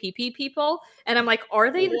Tiny PP people, and I'm like,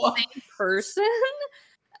 are they the same person?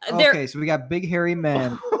 Okay, so we got big hairy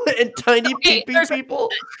men and tiny PP people.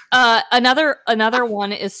 Another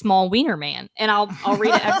one is Small Wiener Man, and I'll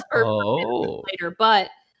read an expert later. But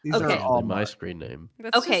these are all my screen name.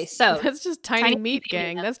 So that's just Tiny Meat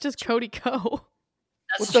Gang. That's just Cody Co.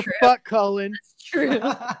 What the fuck, Cullen? That's true.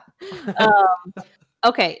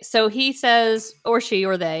 Okay, so he says, or she,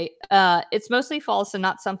 or they, it's mostly false and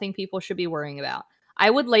not something people should be worrying about. I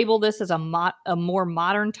would label this as a more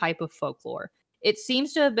modern type of folklore. It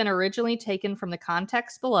seems to have been originally taken from the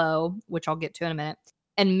context below, which I'll get to in a minute,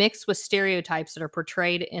 and mixed with stereotypes that are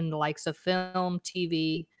portrayed in the likes of film,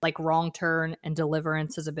 TV, like Wrong Turn and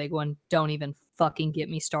Deliverance is a big one. Don't even fucking get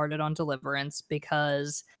me started on Deliverance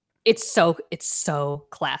because it's so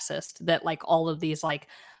classist that like all of these like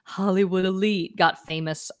Hollywood elite got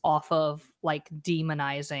famous off of like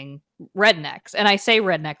demonizing rednecks. And I say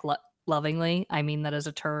redneck lovingly. I mean that as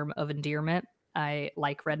a term of endearment. I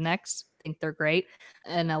like rednecks, think they're great.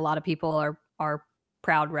 And a lot of people are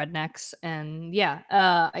proud rednecks. And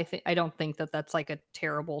I don't think that that's like a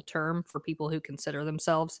terrible term for people who consider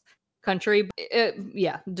themselves country.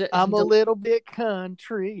 I'm a little bit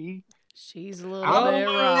country. She's a little bit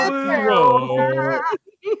rock.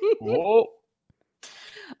 Whoa.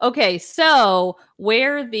 Okay, so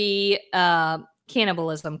where the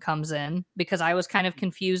cannibalism comes in, because I was kind of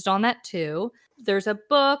confused on that too. There's a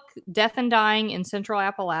book, Death and Dying in Central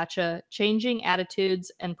Appalachia, Changing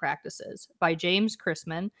Attitudes and Practices by James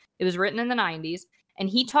Chrisman. It was written in the 90s. And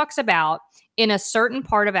he talks about in a certain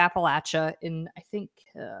part of Appalachia in, I think,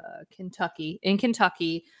 Kentucky,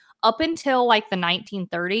 up until like the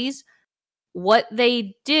 1930s, what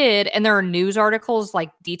they did, and there are news articles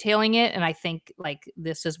like detailing it, and I think like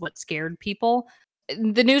this is what scared people.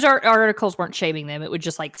 The news articles weren't shaming them. It would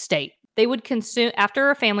just like state they would consume, after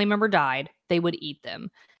a family member died, they would eat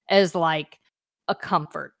them as like a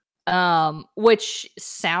comfort. Which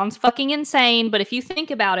sounds fucking insane, but if you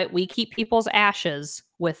think about it, we keep people's ashes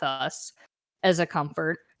with us as a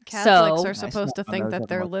comfort. Catholics are supposed to think that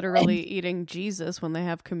they're literally eating Jesus when they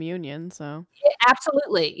have communion. So yeah,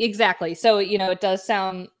 absolutely, exactly. So it does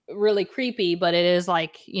sound really creepy, but it is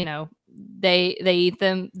like they ate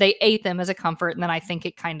them as a comfort, and then I think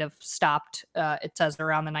it kind of stopped. It says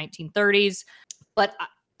around the 1930s, but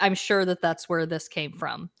I'm sure that that's where this came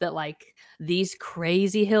from. That like these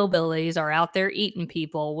crazy hillbillies are out there eating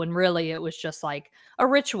people, when really it was just like a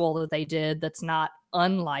ritual that they did. That's not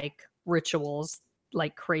unlike rituals,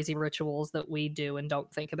 like crazy rituals that we do and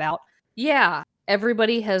don't think about. Yeah,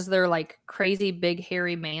 everybody has their like crazy big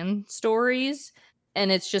hairy man stories, and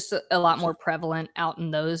it's just a lot more prevalent out in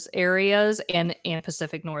those areas and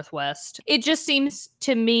Pacific Northwest. It just seems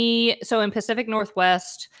to me, so in Pacific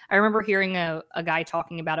Northwest, I remember hearing a guy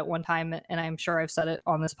talking about it one time, and I'm sure I've said it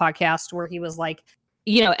on this podcast, where he was like,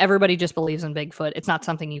 everybody just believes in Bigfoot. It's not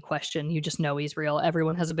something you question. You just know he's real.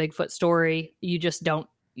 Everyone has a Bigfoot story. You just don't,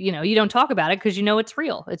 you don't talk about it because it's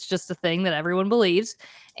real. It's just a thing that everyone believes.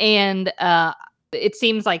 And it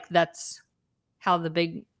seems like that's how the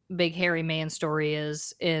big hairy man story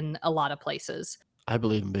is in a lot of places. I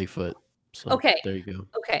believe in Bigfoot. So okay. There you go.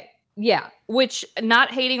 Okay. Yeah. Which,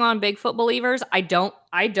 not hating on Bigfoot believers, I don't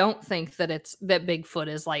think that that Bigfoot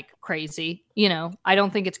is like crazy. I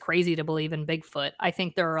don't think it's crazy to believe in Bigfoot. I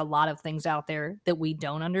think there are a lot of things out there that we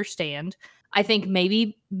don't understand. I think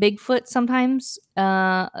maybe Bigfoot sometimes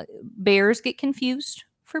bears get confused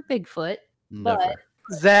for Bigfoot. Never. But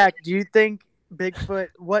Zach, do you think Bigfoot?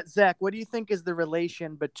 What do you think is the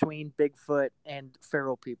relation between Bigfoot and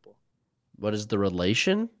feral people? What is the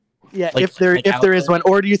relation? Yeah, Like- if there like is one,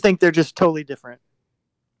 or do you think they're just totally different?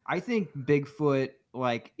 I think Bigfoot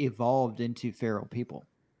like evolved into feral people.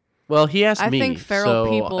 Well, he asked I me, think feral so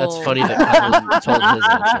people- that's funny that Colin told his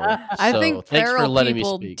answer. I So, think thanks for feral letting me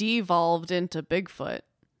people speak. devolved into Bigfoot.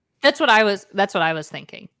 that's what I was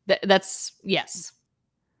thinking. That's yes.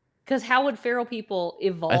 Because how would feral people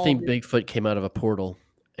evolve? I think Bigfoot came out of a portal,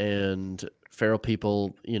 and feral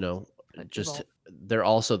people, just they're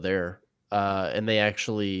also there, and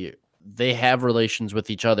they have relations with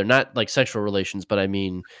each other, not like sexual relations, but I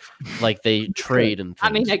mean, like they trade and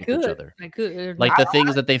things with each other. I could. Like the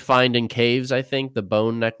things that they find in caves, I think the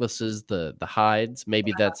bone necklaces, the hides,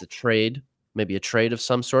 maybe that's a trade, maybe a trade of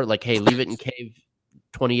some sort. Like, hey, leave it in cave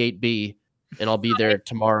 28B, and I'll be there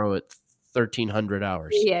tomorrow at 1300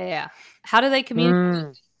 hours. Yeah. How do they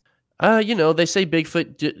communicate? They say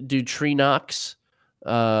Bigfoot do tree knocks,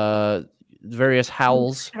 various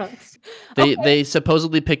howls. They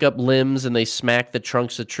supposedly pick up limbs and they smack the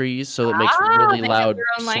trunks of trees, so it makes really they have loud their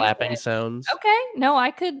own slapping language. sounds. Okay. No,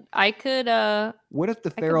 I could. What if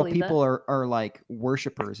the could feral believe people are like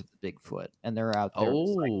worshippers of the Bigfoot and they're out there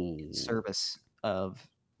just, like, Oh. in service of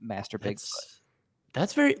Master Bigfoot?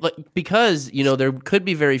 That's very because there could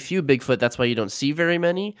be very few Bigfoot. That's why you don't see very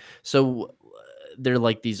many. So they're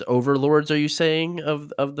like these overlords. Are you saying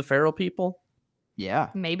of the feral people? Yeah,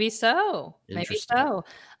 Maybe so. Interesting.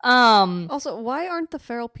 Also, why aren't the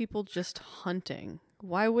feral people just hunting?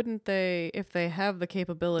 Why wouldn't they, if they have the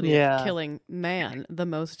capability of killing man, the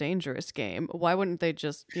most dangerous game, why wouldn't they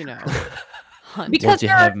just, hunt? Because Once you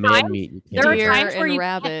there have are man times- meat, you There can't are do Deer it. times where and you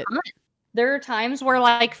rabbit. can't hunt. There are times where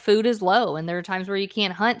like food is low, and there are times where you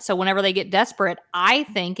can't hunt. So whenever they get desperate, I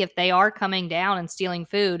think if they are coming down and stealing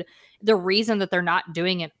food, the reason that they're not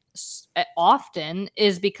doing it often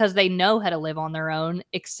is because they know how to live on their own,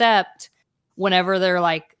 except whenever they're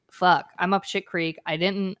like fuck, I'm up shit creek. I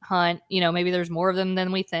didn't hunt. Maybe there's more of them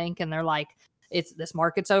than we think. And they're like, this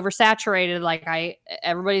market's oversaturated. Like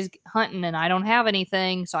everybody's hunting and I don't have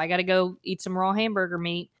anything. So I got to go eat some raw hamburger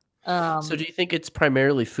meat. So do you think it's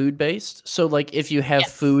primarily food based? So like if you have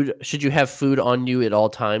food, should you have food on you at all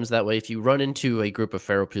times? That way, if you run into a group of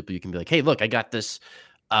feral people, you can be like, hey, look, I got this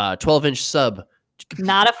 12-inch sub.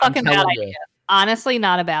 Not a fucking bad idea. Honestly,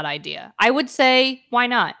 not a bad idea. I would say, why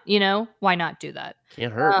not? Why not do that?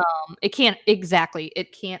 Can't hurt. It can't exactly.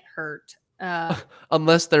 It can't hurt.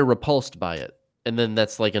 Unless they're repulsed by it. And then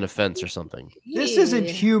that's like an offense or something. This isn't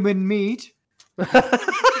human meat. I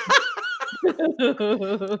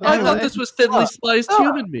thought this was thinly sliced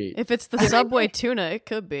human meat. If it's the Subway tuna, it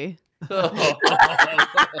could be.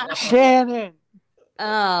 Shannon.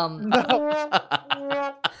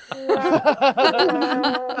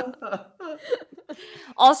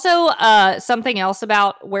 Also, something else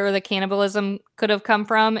about where the cannibalism could have come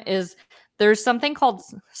from is there's something called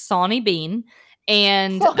Sawney Bean,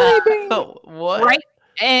 and what? Right?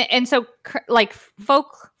 And so, like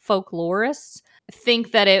folklorists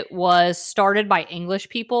think that it was started by English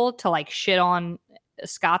people to like shit on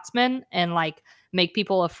Scotsmen and like make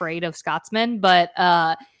people afraid of Scotsmen, but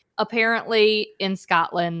apparently in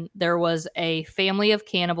Scotland there was a family of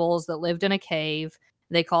cannibals that lived in a cave.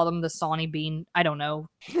 They call them the Sawney Bean. I don't know,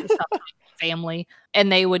 family,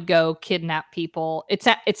 and they would go kidnap people. It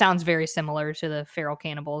sounds very similar to the feral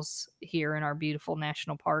cannibals here in our beautiful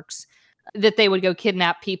national parks. That they would go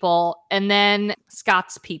kidnap people, and then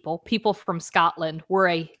Scots people from Scotland were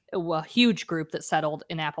a huge group that settled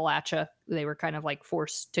in Appalachia. They were kind of like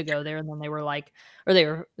forced to go there, and then they were like, or they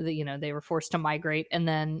were forced to migrate, and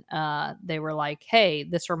then they were like, hey,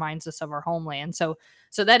 this reminds us of our homeland. So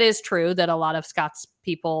that is true that a lot of Scottish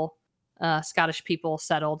people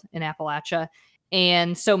settled in Appalachia.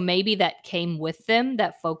 And so maybe that came with them,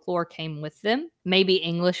 that folklore came with them. Maybe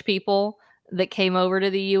English people that came over to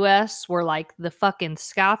the U.S. were like, the fucking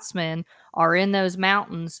Scotsmen are in those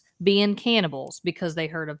mountains being cannibals because they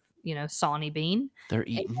heard of, Sawney Bean. They're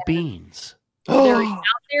eating beans. They're out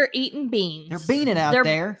there eating beans. They're beaning out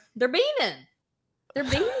there. They're beaning. They're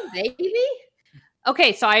beaning, baby.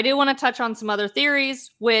 Okay, so I do want to touch on some other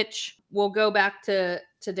theories, which will go back to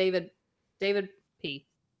David P.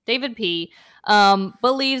 David P.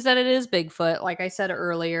 Believes that it is Bigfoot, like I said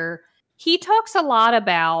earlier. He talks a lot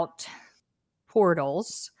about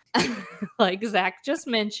portals, like Zach just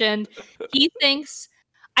mentioned. He thinks,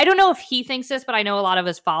 I don't know if he thinks this, but I know a lot of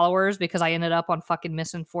his followers, because I ended up on fucking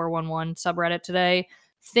Missing 411 subreddit today,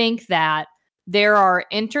 think that there are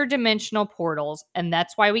interdimensional portals, and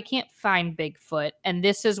that's why we can't find Bigfoot. And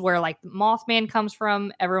this is where like Mothman comes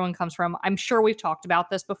from, everyone comes from. I'm sure we've talked about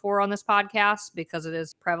this before on this podcast because it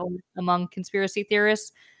is prevalent among conspiracy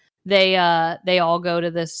theorists. They all go to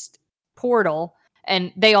this portal,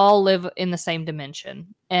 and they all live in the same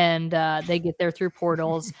dimension, and they get there through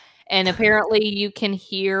portals. And apparently you can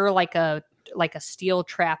hear like a steel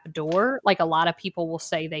trap door. Like a lot of people will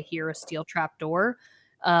say they hear a steel trap door.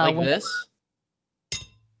 Like this?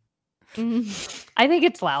 I think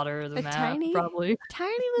it's louder than that. Probably.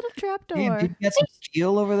 Tiny little trap door. Damn, dude, you got some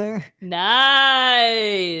steel over there?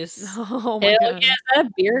 Nice. Oh my God. Yeah,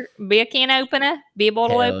 beer can opener, beer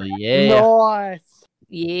bottle opener. Yeah. Nice.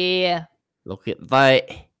 Yeah. Look at that.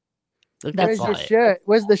 Where's your shirt?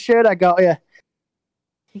 Where's the shirt I got you?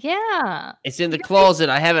 Yeah. It's in the closet.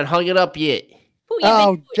 I haven't hung it up yet.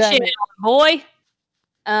 Oh, damn it. Boy.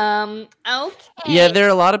 Okay. Yeah, there are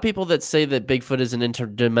a lot of people that say that Bigfoot is an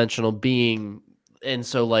interdimensional being. And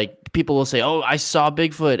so, like, people will say, oh, I saw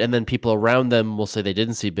Bigfoot. And then people around them will say they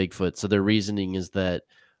didn't see Bigfoot. So their reasoning is that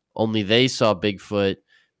only they saw Bigfoot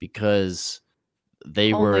because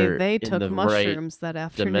they took the mushrooms right that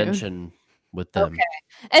afternoon. dimension with them. Okay.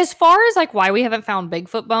 As far as like why we haven't found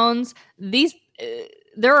Bigfoot bones,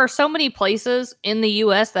 there are so many places in the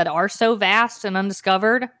U.S. that are so vast and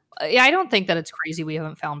undiscovered. I don't think that it's crazy we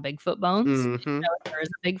haven't found Bigfoot bones. Mm-hmm. There is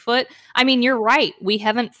a Bigfoot. I mean, you're right. We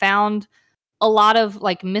haven't found a lot of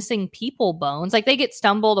like missing people bones. Like they get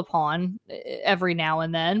stumbled upon every now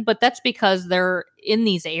and then, but that's because they're in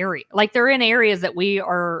these areas. Like they're in areas that we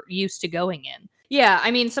are used to going in. Yeah,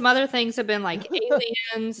 I mean, some other things have been like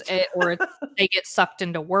aliens, or they get sucked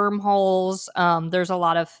into wormholes. There's a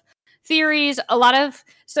lot of theories.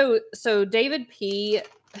 So David P.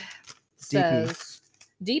 says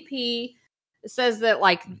DP says that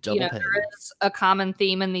like there is a common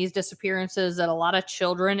theme in these disappearances that a lot of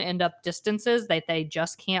children end up distances that they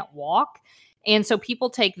just can't walk. And so people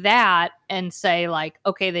take that and say like,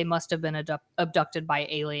 okay, they must have been abducted by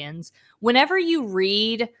aliens. Whenever you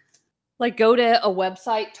read like go to a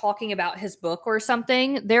website talking about his book or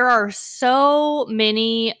something, there are so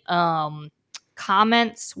many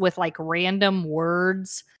comments with like random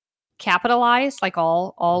words capitalized, like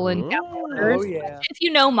all in capital letters. Oh yeah. If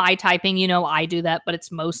you know my typing, you know I do that, but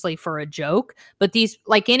it's mostly for a joke. But these,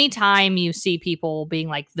 like, anytime you see people being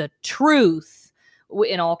like the truth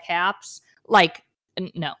in all caps, like,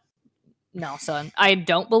 no, son, I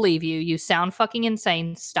don't believe you. You sound fucking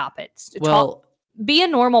insane. Stop it. Well, be a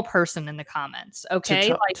normal person in the comments,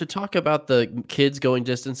 okay? To talk about the kids going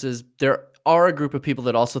distances, there are a group of people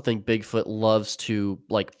that also think Bigfoot loves to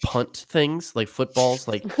like punt things like footballs,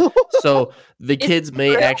 like so the kids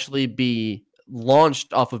may actually be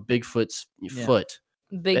launched off of Bigfoot's foot.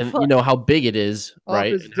 Bigfoot. And you know how big it is, Off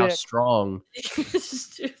right? his And how dick. strong.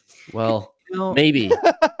 Well, maybe.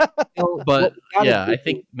 But yeah, I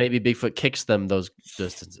think maybe Bigfoot kicks them those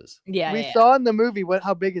distances. Yeah, We saw in the movie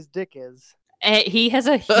how big his dick is. He has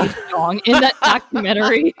a huge dong in that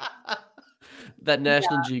documentary. That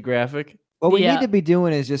National Geographic. What we Yeah. need to be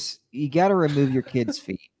doing is just you got to remove your kids'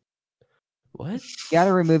 feet. What? You got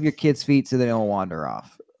to remove your kids' feet so they don't wander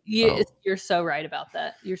off. You're so right about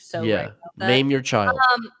that. You're so right about that. Name your child.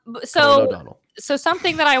 Colin So O'Donnell.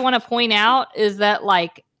 something that I want to point out is that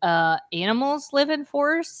like animals live in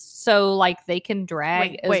forests, so like they can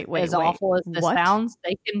drag Wait, as awful as this what? sounds,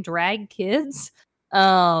 they can drag kids.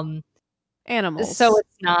 Animals. So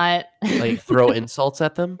it's not Like throw insults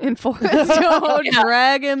at them. in forest. Go Yeah.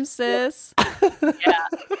 drag him, sis.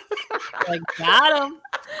 like got him.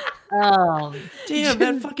 Damn,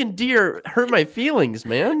 that fucking deer hurt my feelings,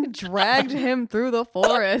 man. Dragged him through the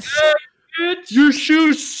forest. Your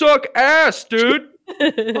shoes suck ass, dude.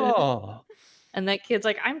 Oh. And that kid's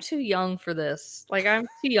like, I'm too young for this. Like, I'm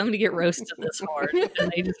too young to get roasted this hard.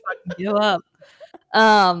 And they just fucking give up.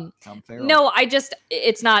 No,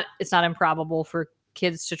 it's not improbable for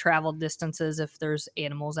kids to travel distances if there's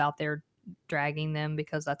animals out there dragging them,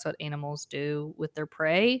 because that's what animals do with their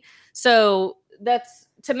prey. So that's,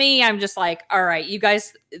 to me, I'm just like, all right, you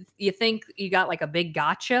guys, you think you got like a big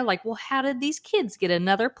gotcha? Like, well, how did these kids get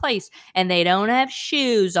another place and they don't have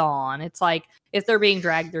shoes on? It's like, if they're being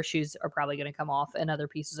dragged, their shoes are probably going to come off and other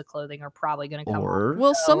pieces of clothing are probably going to come off.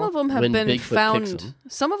 Well, some of them have when been Bigfoot kicks found. them.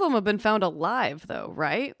 Some of them have been found alive, though,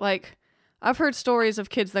 right? Like, I've heard stories of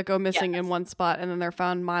kids that go missing in one spot and then they're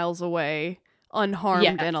found miles away,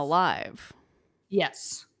 unharmed and alive.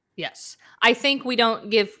 Yes. I think we don't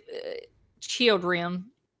give children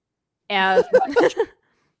as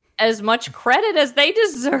much credit as they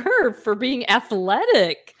deserve for being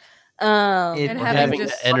athletic. And having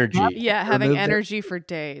just energy. Having energy for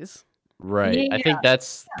days. Right. I think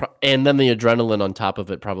that's and then the adrenaline on top of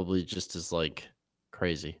it probably just is like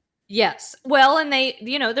crazy. Yes. Well, and they,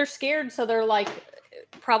 they're scared, so they're like,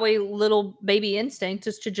 probably little baby instinct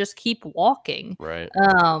is to just keep walking. Right.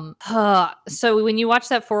 So when you watch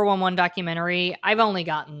that 411 documentary, I've only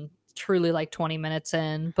gotten truly like 20 minutes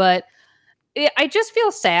in, but I just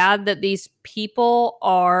feel sad that these people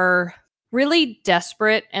are really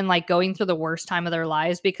desperate and like going through the worst time of their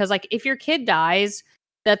lives, because like if your kid dies,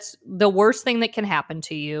 that's the worst thing that can happen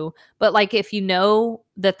to you. But like if you know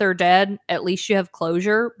that they're dead, at least you have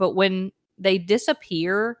closure. But when they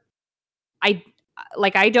disappear, I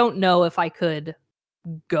don't know if I could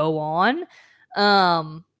go on.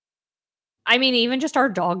 I mean, even just our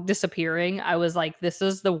dog disappearing, I was like, this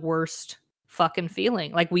is the worst fucking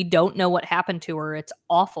feeling. Like, we don't know what happened to her. It's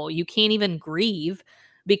awful. You can't even grieve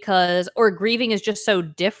or grieving is just so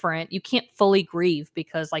different. You can't fully grieve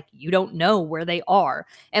because like you don't know where they are.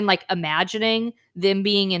 And like imagining them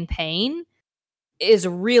being in pain is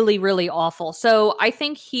really, really awful. So I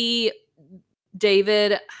think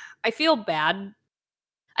David, I feel bad.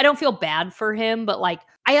 I don't feel bad for him, but like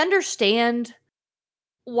I understand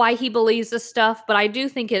why he believes this stuff, but I do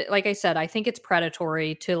think it, like I said, I think it's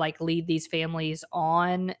predatory to like lead these families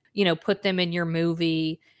on, put them in your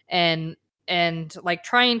movie and like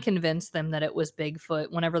try and convince them that it was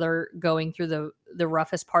Bigfoot whenever they're going through the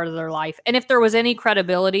roughest part of their life. And if there was any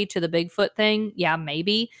credibility to the Bigfoot thing, yeah,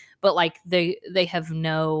 maybe, but like they have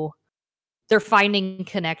they're finding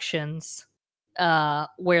connections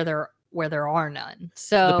where there are none.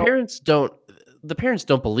 So the parents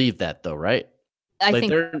don't believe that though, right? I like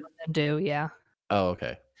think some of them do, yeah. Oh,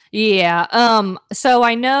 okay. Yeah. So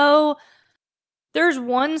I know there's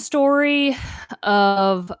one story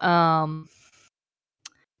of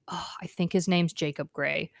I think his name's Jacob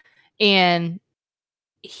Gray, and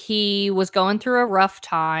he was going through a rough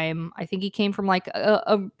time. I think he came from like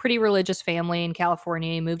a pretty religious family in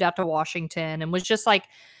California. He moved out to Washington and was just like,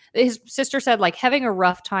 his sister said, like having a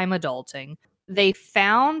rough time adulting. They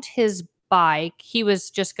found his bike. He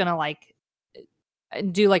was just gonna like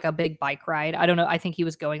do like a big bike ride. I don't know. I think he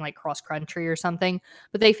was going like cross country or something,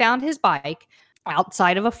 but they found his bike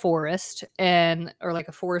outside of a forest or like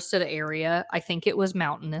a forested area. I think it was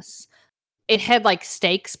mountainous. It had like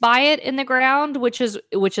stakes by it in the ground, which is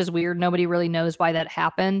weird. Nobody really knows why that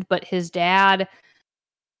happened, but his dad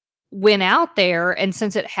went out there, and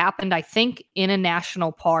since it happened, I think in a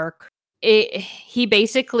national park, he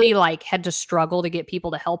basically like had to struggle to get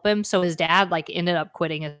people to help him. So his dad like ended up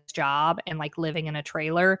quitting his job and like living in a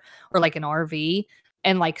trailer or like an RV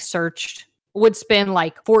and like would spend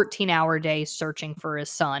like 14-hour days searching for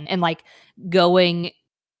his son and like going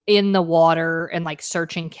in the water and like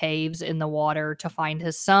searching caves in the water to find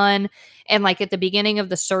his son. And like at the beginning of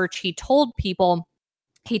the search, he told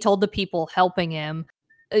the people helping him,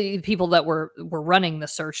 people that were running the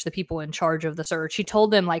search, the people in charge of the search, he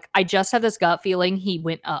told them like, I just have this gut feeling he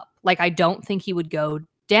went up. Like, I don't think he would go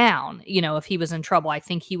down. You know, if he was in trouble, I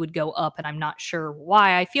think he would go up, and I'm not sure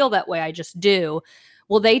why I feel that way. I just do.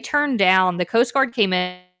 Well, they turned down, the Coast Guard came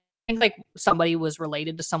in. I think like somebody was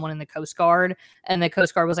related to someone in the Coast Guard, and the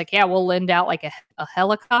Coast Guard was like, yeah, we'll lend out like a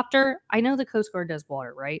helicopter. I know the Coast Guard does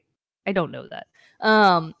water, right? I don't know that.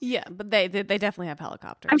 Yeah, but they definitely have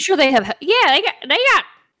helicopters. I'm sure they have. Yeah,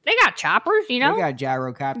 they got choppers, you know? They got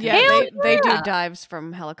gyrocopters. Yeah, they do dives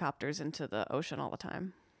from helicopters into the ocean all the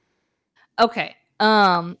time. Okay.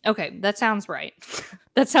 Okay, that sounds right.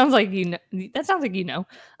 That sounds like you know.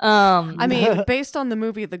 I mean, based on the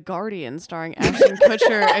movie The Guardian starring Ashton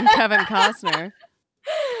Kutcher and Kevin Costner.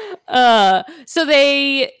 So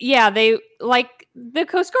they like the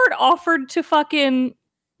Coast Guard offered to fucking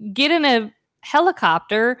get in a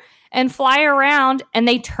helicopter and fly around, and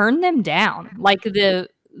they turned them down. Like the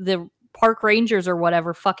park rangers or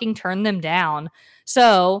whatever fucking turned them down.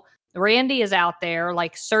 So Randy is out there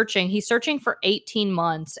like searching. He's searching for 18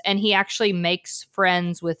 months, and he actually makes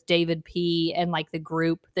friends with David P. and like the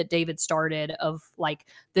group that David started of like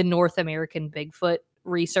the North American Bigfoot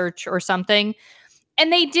research or something.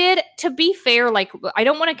 And they did, to be fair, like I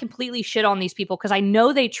don't want to completely shit on these people because I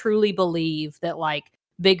know they truly believe that like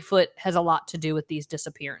Bigfoot has a lot to do with these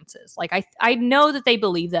disappearances. Like I know that they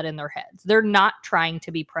believe that in their heads. They're not trying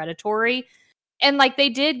to be predatory. And like they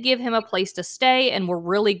did give him a place to stay and were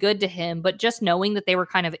really good to him, but just knowing that they were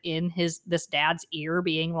kind of in this dad's ear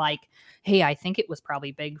being like, hey, I think it was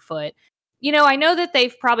probably Bigfoot. You know, I know that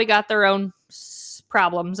they've probably got their own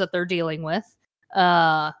problems that they're dealing with.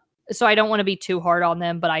 So I don't want to be too hard on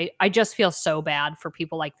them, but I just feel so bad for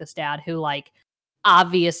people like this dad who like,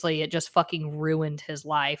 obviously it just fucking ruined his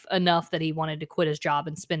life enough that he wanted to quit his job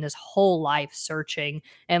and spend his whole life searching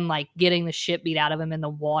and like getting the shit beat out of him in the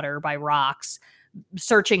water by rocks,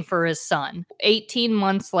 searching for his son. 18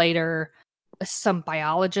 months later, some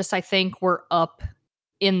biologists, I think, were up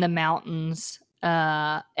in the mountains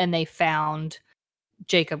and they found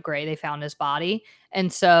Jacob Gray. They found his body.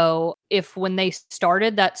 And so when they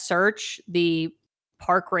started that search, the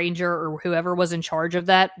park ranger or whoever was in charge of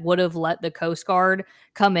that would have let the Coast Guard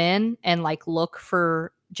come in and like look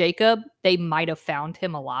for Jacob, they might have found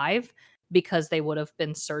him alive because they would have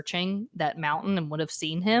been searching that mountain and would have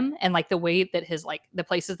seen him. And like the way that his like the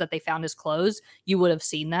places that they found his clothes, you would have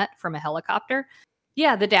seen that from a helicopter.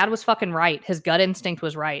 Yeah, the dad was fucking right. His gut instinct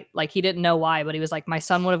was right. Like, he didn't know why, but he was like, my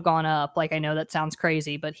son would have gone up. Like, I know that sounds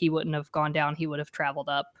crazy, but he wouldn't have gone down. He would have traveled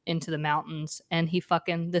up into the mountains. And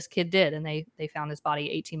this kid did. And they found his body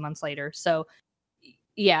 18 months later. So,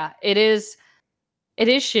 yeah, it is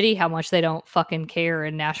shitty how much they don't fucking care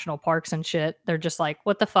in national parks and shit. They're just like,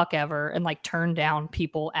 what the fuck ever? And like turn down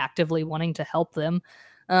people actively wanting to help them.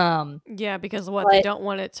 Yeah, because they don't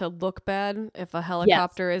want it to look bad if a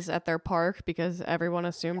helicopter is at their park because everyone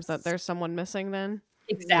assumes that there's someone missing then.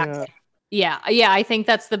 Exactly. Yeah. I think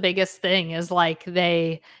that's the biggest thing is like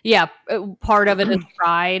part of it is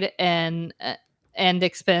pride and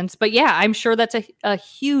expense. But yeah, I'm sure that's a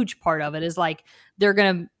huge part of it is like they're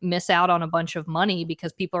going to miss out on a bunch of money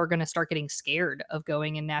because people are going to start getting scared of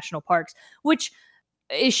going in national parks, which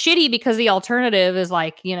is shitty because the alternative is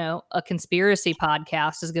like, you know, a conspiracy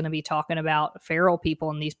podcast is going to be talking about feral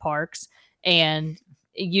people in these parks and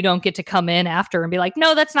you don't get to come in after and be like,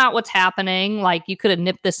 no, that's not what's happening. Like you could have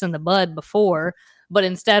nipped this in the bud before, but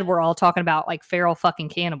instead we're all talking about like feral fucking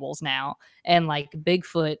cannibals now and like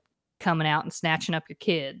Bigfoot coming out and snatching up your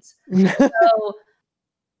kids. So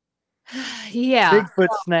yeah.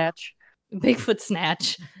 Bigfoot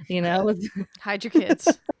snatch, you know, hide your kids.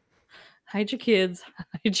 Hide your kids.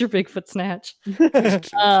 Hide your Bigfoot snatch.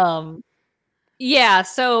 Yeah.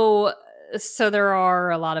 So there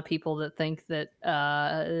are a lot of people that think that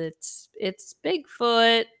it's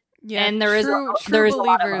Bigfoot, and there is a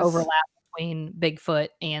lot of overlap. between Bigfoot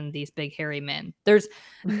and these big hairy men. There's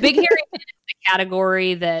big hairy men is the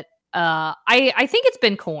category that I think it's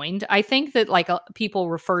been coined. I think that like people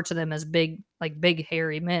refer to them as big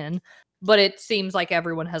hairy men, but it seems like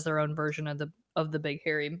everyone has their own version of the big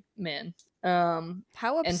hairy men.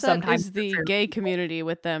 How upset is the gay community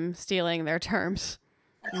with them stealing their terms?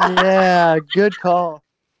 Yeah, good call.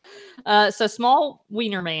 So small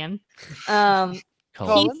wiener man.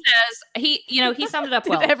 He says he summed it up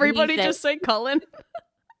well. Did everybody just say Cullen?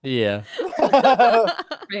 Yeah.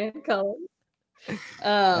 Man, Cullen.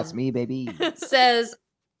 That's me, baby. Says,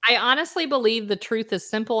 I honestly believe the truth is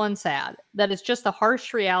simple and sad, that it's just the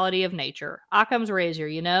harsh reality of nature. Occam's razor,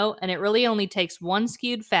 and it really only takes one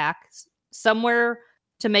skewed fact somewhere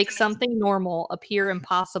to make something normal appear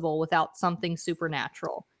impossible without something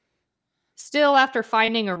supernatural. Still, after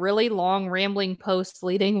finding a really long, rambling post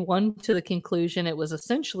leading one to the conclusion it was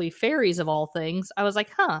essentially fairies of all things, I was like,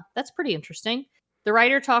 that's pretty interesting. The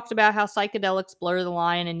writer talked about how psychedelics blur the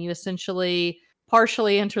line and you essentially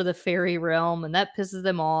partially enter the fairy realm, and that pisses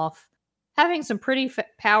them off. Having some pretty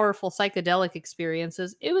powerful psychedelic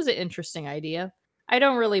experiences, it was an interesting idea. I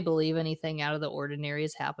don't really believe anything out of the ordinary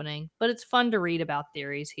is happening, but it's fun to read about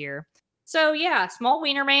theories here. So yeah, Small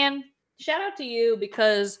Wiener Man, shout out to you,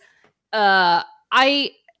 because as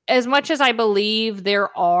much as I believe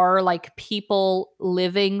there are like people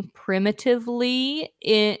living primitively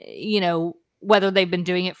in, whether they've been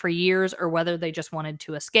doing it for years or whether they just wanted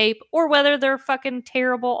to escape or whether they're fucking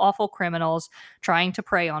terrible, awful criminals trying to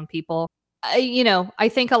prey on people. I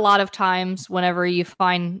think a lot of times whenever you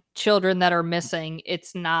find children that are missing,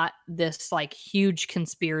 it's not this like huge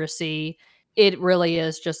conspiracy. It really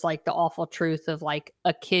is just like the awful truth of like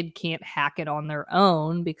a kid can't hack it on their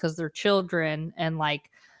own because they're children. And like,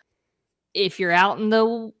 if you're out in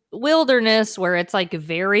the wilderness where it's like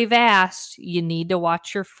very vast, you need to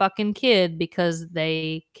watch your fucking kid because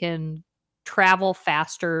they can travel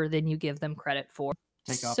faster than you give them credit for.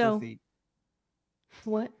 Take off their feet.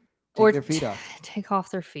 What? Take their feet off. Take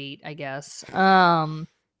off their feet, I guess.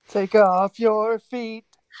 Take off your feet.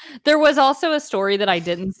 There was also a story that I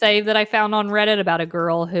didn't save that I found on Reddit about a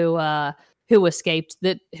girl who escaped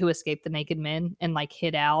the naked men and like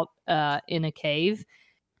hid out in a cave.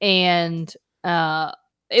 And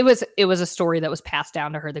it was a story that was passed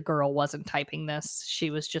down to her. The girl wasn't typing this. She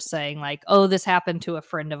was just saying like, oh, this happened to a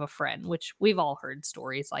friend of a friend, which we've all heard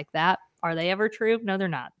stories like that. Are they ever true? No, they're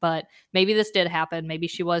not. But maybe this did happen. Maybe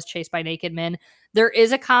she was chased by naked men. There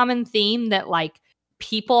is a common theme that like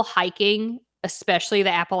people hiking, especially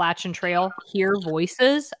the Appalachian Trail, hear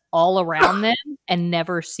voices all around them and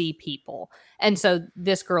never see people. And so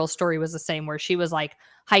this girl's story was the same, where she was like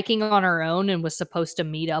hiking on her own and was supposed to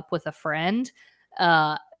meet up with a friend.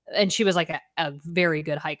 And she was like a very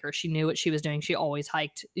good hiker. She knew what she was doing. She always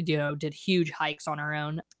hiked, did huge hikes on her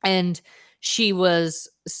own. And she was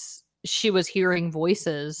hearing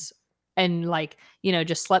voices and like,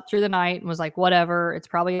 just slept through the night and was like, whatever, it's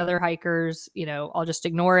probably other hikers, I'll just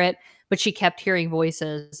ignore it. But she kept hearing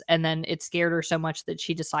voices, and then it scared her so much that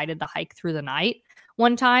she decided to hike through the night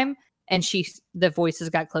one time. And the voices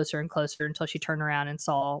got closer and closer until she turned around and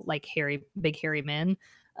saw like big hairy men.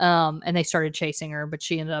 And they started chasing her, but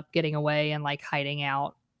she ended up getting away and like hiding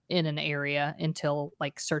out in an area until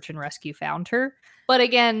like search and rescue found her. But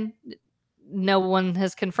again, no one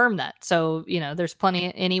has confirmed that. So, there's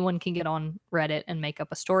anyone can get on Reddit and make up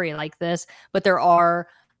a story like this, but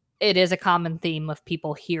it is a common theme of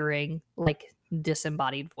people hearing like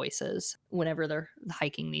disembodied voices whenever they're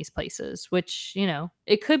hiking these places, which,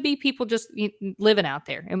 it could be people just living out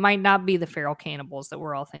there. It might not be the feral cannibals that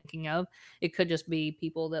we're all thinking of. It could just be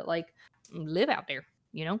people that like live out there,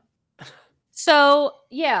 So,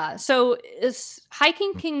 yeah. So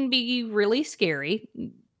hiking can be really scary.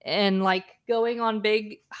 And like going on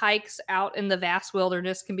big hikes out in the vast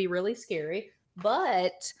wilderness can be really scary.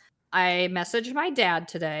 But I messaged my dad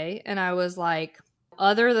today and I was like,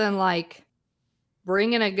 other than like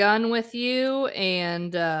bringing a gun with you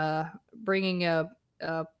and bringing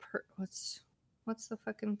what's the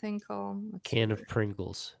fucking thing called? Can of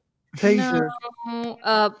Pringles. Taser. No,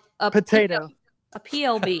 a potato. A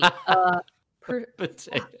PLB.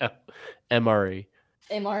 Potato. MRE.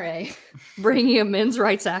 MRA. Bringing a men's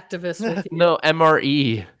rights activist with you. No,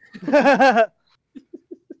 MRE.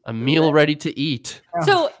 A meal ready to eat.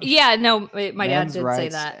 So, yeah, no, my dad Men's did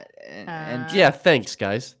rights say that. Yeah, thanks,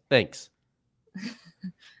 guys. Thanks.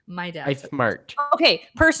 My dad. I smart. Okay,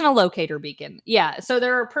 personal locator beacon. Yeah, so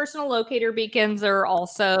there are personal locator beacons. There are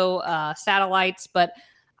also satellites, but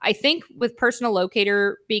I think with personal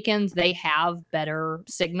locator beacons, they have better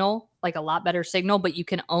signal like a lot better signal, but you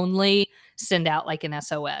can only send out like an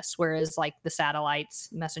SOS, whereas like the satellites,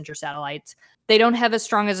 messenger satellites, they don't have as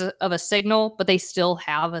strong of a signal, but they still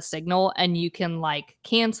have a signal, and you can like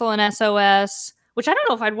cancel an SOS, which I don't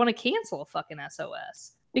know if I'd want to cancel a fucking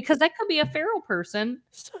SOS because that could be a feral person,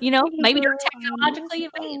 you know, maybe they're technologically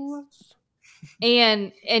advanced.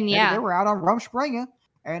 And yeah, they were out on Rumspringa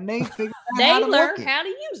and they figured out they how to learned work it. how to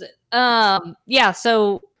use it. Yeah,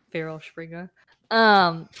 so feral Springer.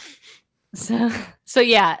 So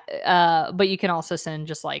yeah, but you can also send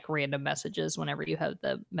just like random messages whenever you have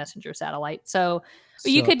the messenger satellite. So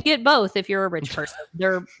you could get both if you're a rich person.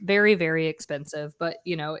 They're very, very expensive, but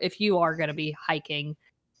you know, if you are going to be hiking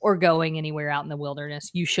or going anywhere out in the wilderness,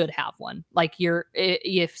 you should have one. Like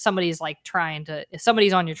if somebody's like if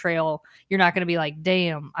somebody's on your trail, you're not going to be like,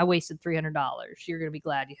 damn, I wasted $300. You're going to be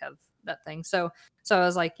glad you have that thing. So I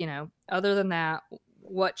was like, you know, other than that,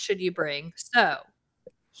 what should you bring? So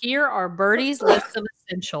here are Birdie's list of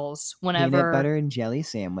essentials whenever peanut butter and jelly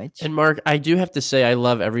sandwich. And Mark, I do have to say, I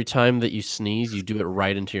love every time that you sneeze, you do it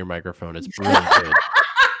right into your microphone. It's really good.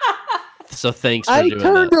 So thanks for doing that. I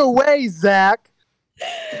turned away, Zach.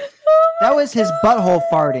 That was his butthole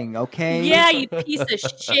farting, okay? Yeah, you piece of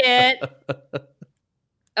shit.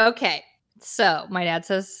 Okay, so my dad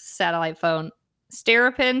says satellite phone,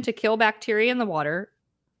 Sterapin to kill bacteria in the water,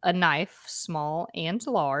 a knife, small and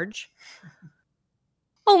large.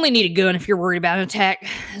 Only need a gun if you're worried about an attack.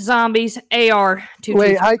 Zombies, AR-223.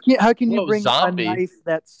 Wait, how can you bring zombie? a knife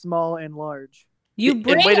that's small and large? You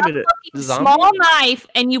bring wait a a minute, fucking zombie? small knife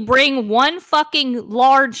and you bring one fucking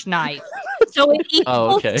large knife. So it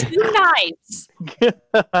equals okay. 2 knives.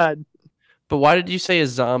 God. But why did you say a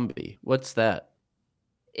zombie? What's that?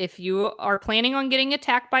 If you are planning on getting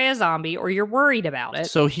attacked by a zombie or you're worried about it,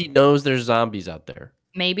 So he knows there's zombies out there.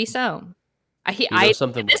 maybe so. knows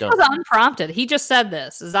something we This don't. was unprompted. He just said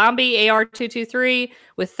this. Zombie AR-223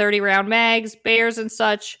 with 30 round mags, bears and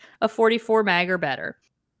such, a 44 mag or better.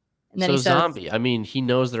 And then So he says, zombie. I mean, he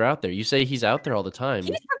knows they're out there. You say he's out there all the time.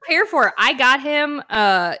 he's prepared for it. I got him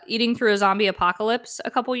eating through a zombie apocalypse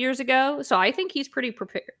a couple years ago, so I think he's pretty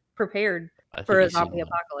prepared I for think a he's seen zombie one.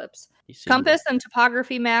 apocalypse. He's seen Compass and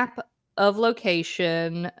topography map of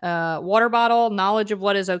location, water bottle, knowledge of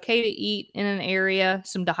what is okay to eat in an area,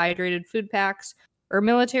 some dehydrated food packs or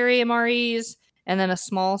military MREs, and then a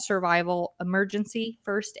small survival emergency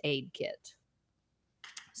first aid kit.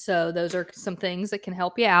 So those are some things that can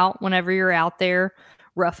help you out whenever you're out there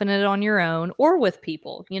roughing it on your own or with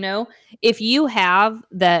people. You know, if you have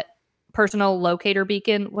that personal locator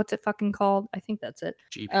beacon, what's it fucking called? I think that's it.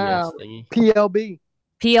 GPS thingy.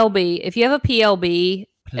 PLB. If you have a PLB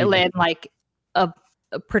and like a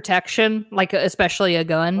protection, like especially a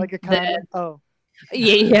gun, Like a condom. Oh.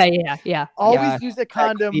 Yeah. Always use a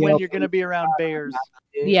condom when you're going to be around bears.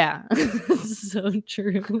 Yeah. So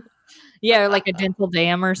true. Yeah, like a dental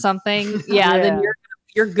dam or something. Yeah, then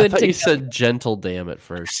you're I good thought to you go. said gentle damn at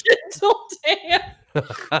first. Dental dam.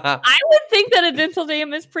 I would think that a dental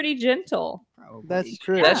dam is pretty gentle. That's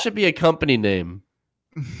true. That should be a company name.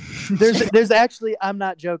 There's actually, I'm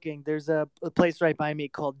not joking. There's a place right by me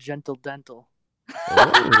called Gentle Dental.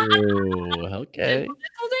 Oh, okay.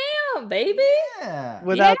 Dental dam, baby. Yeah.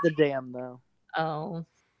 Without the dam, though. Oh,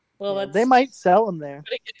 well, Yeah, that's they might sell them there.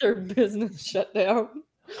 gonna get their business shut down.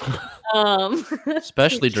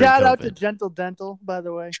 Especially during Shout COVID. out to Gentle Dental, by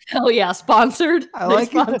the way. Hell yeah, sponsored. I They like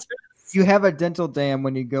it. sponsored. You have a dental dam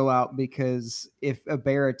when you go out because if a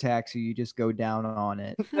bear attacks you, you just go down on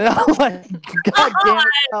it. Oh my God damn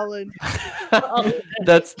it, Colin.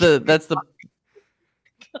 That's the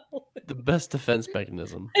best defense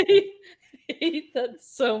mechanism. I hate that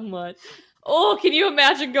so much. Oh, can you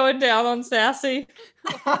imagine going down on Sassy?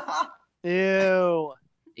 Ew.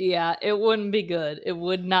 Yeah, it wouldn't be good. It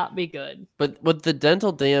would not be good. But with the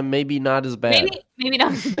dental dam, maybe not as bad. Maybe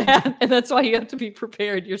not as bad, and that's why you have to be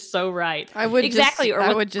prepared. You're so right. I would exactly. Just, or I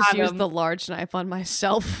with would just use condom. the large knife on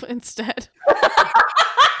myself instead.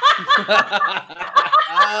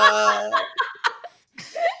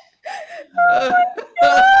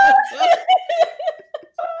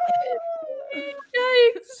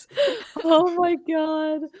 Yikes. Oh my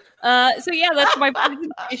god. So yeah, that's my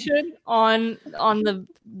presentation on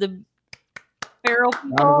the feral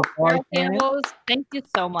people, feral cannibals. Thank you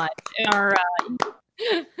so much. And our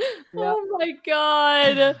oh my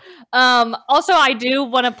god. Also I do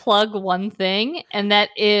want to plug one thing, and that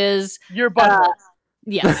is your butthole.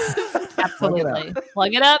 Yes. Absolutely.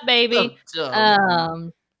 Plug it up, baby.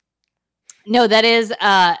 No, that is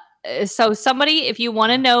so somebody, if you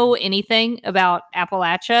want to know anything about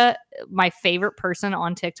Appalachia, my favorite person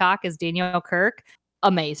on TikTok is Danielle Kirk.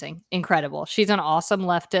 amazing, incredible. She's an awesome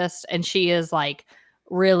leftist, and she is like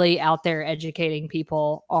really out there educating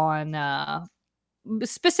people on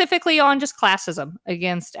specifically on just classism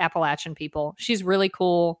against Appalachian people. She's really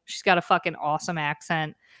cool. She's got a fucking awesome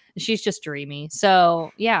accent. She's just dreamy.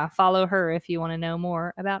 So yeah, follow her if you want to know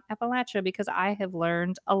more about Appalachia, because I have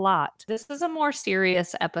learned a lot. This is a more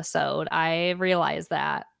serious episode. I realize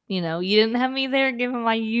that. You know, you didn't have me there giving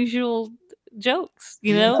my usual jokes,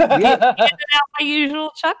 you know, handing out my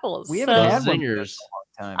usual chuckles. We haven't had one Zingers.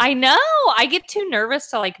 time. I know. I get too nervous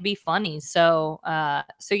to like be funny. So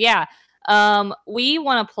yeah. We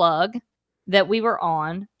want to plug that we were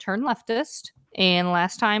on Turn Leftist, and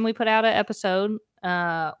last time we put out an episode,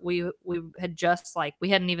 we had just like, we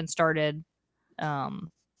hadn't even started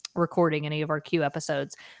recording any of our Q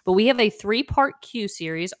episodes, but we have a 3-part Q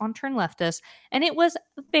series on Turn Leftist, and it was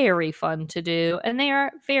very fun to do, and they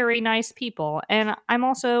are very nice people. And I'm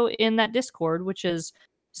also in that Discord, which is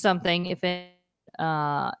something if it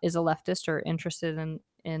is a leftist or interested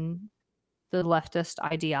in the leftist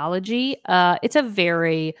ideology. It's a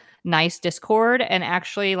very nice Discord. And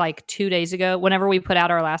actually, like 2 days ago, whenever we put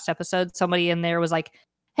out our last episode, somebody in there was like,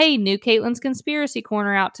 hey, new Caitlin's Conspiracy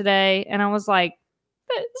Corner out today. And I was like,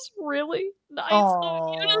 that's really nice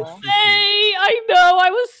of you to say. I know. I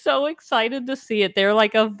was so excited to see it. They're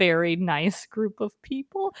like a very nice group of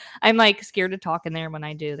people. I'm like scared to talk in there. When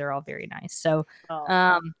I do, they're all very nice. So,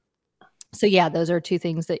 so yeah, those are 2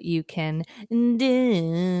 things that you can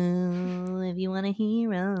do if you want to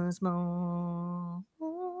hear us more.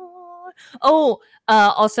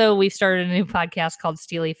 Also, we've started a new podcast called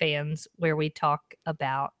Steely Fans, where we talk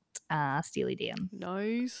about Steely Dan.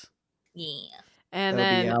 Nice. Yeah. And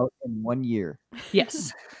That'll then be out in 1 year.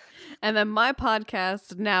 Yes. And then my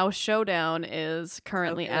podcast, Now Showdown, is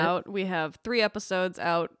currently out. We have 3 episodes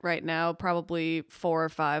out right now, probably 4 or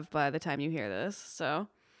 5 by the time you hear this. So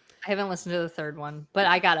I haven't listened to the 3rd one, but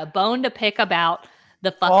I got a bone to pick about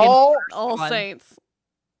the fucking All one. Saints.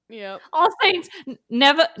 Yep. All Saints.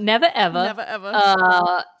 Never ever. Never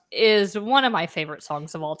ever. Is one of my favorite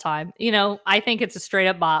songs of all time. You know, I think it's a straight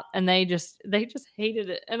up bop, and they just hated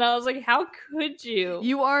it. And I was like, how could you?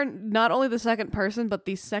 You are not only the second person, but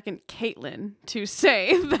the second Caitlin to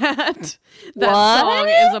say that song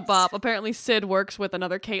is a bop. Apparently Sid works with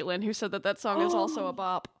another Caitlin who said that song is also a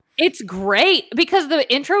bop. It's great because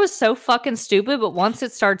the intro is so fucking stupid, but once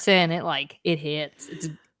it starts in, it hits.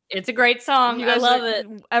 It's a great song. I love it.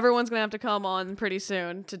 Everyone's gonna have to come on pretty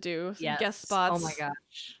soon to do guest spots. Oh my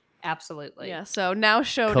gosh. Absolutely. Yeah. So Now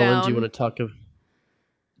Showdown. Cullen, do you want to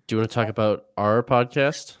talk about our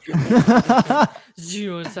podcast?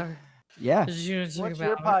 Sorry. Yeah. What's your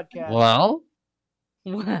podcast? Well,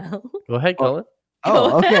 go ahead, Cullen.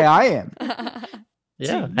 Oh, okay, I am.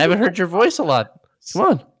 Yeah, I haven't heard your voice a lot. Come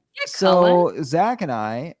on. Yeah, so Zach and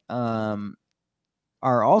I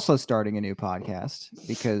are also starting a new podcast,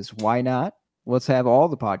 because why not? Let's have all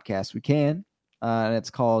the podcasts we can. And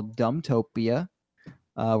it's called Dumbtopia,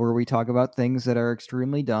 where we talk about things that are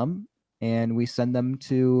extremely dumb, and we send them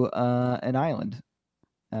to an island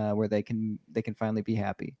where they can finally be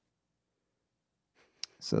happy.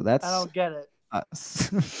 So that's I don't get it.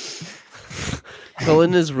 us.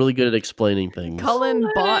 Cullen is really good at explaining things. Cullen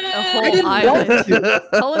bought a whole island.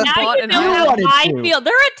 Cullen now bought you an know island. how I feel.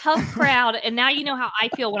 They're a tough crowd, and now you know how I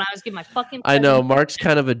feel when I was giving my fucking. I know Mark's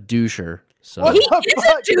kind of a doucher. So What He the is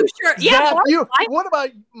fuck? a doucher. Yeah. Zach, Mark, what about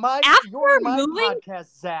my moving-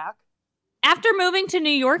 podcast, Zach? after moving to New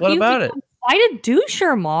York, What you about become quite a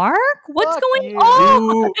doucher, Mark. What's Fuck going you.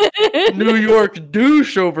 on? New York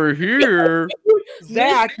douche over here.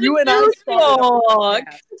 Zach, you and I New started a York.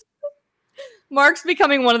 podcast. Mark's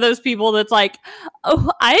becoming one of those people that's like, oh,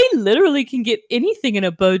 I literally can get anything in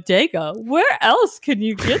a bodega. Where else can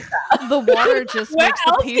you get that? The water just Where makes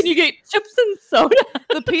the else can you get chips and soda?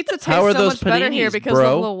 The pizza tastes How are so those much better here paninis, because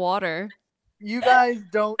bro? of the water. You guys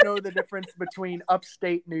don't know the difference between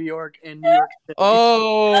upstate New York and New York City.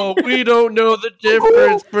 Oh, we don't know the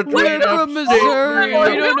difference between We're from upstate Missouri. New York.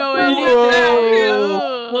 We don't know Whoa.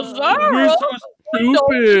 anything. We're so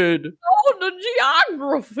stupid. Oh, the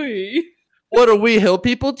geography. What are we, hill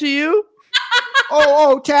people to you?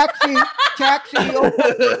 Oh, taxi, taxi, oh,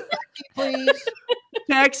 taxi, please.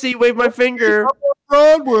 Taxi, wave my finger.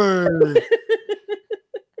 Broadway.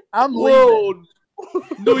 I'm leaving. Whoa,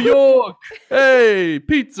 New York. Hey,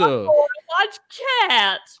 pizza. Watch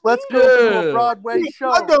cats. Let's go to a Yeah. Broadway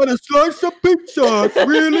show. I got a slice of pizza. It's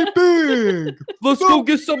really big. Let's go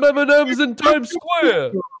get some M&M's in Times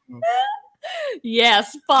Square. Yeah,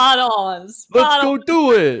 spot on. Let's Spot go on,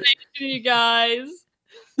 do it. you guys.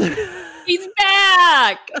 He's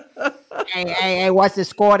back. Hey, what's the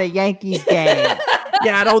score of the Yankees game?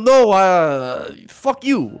 Yeah, I don't know. Fuck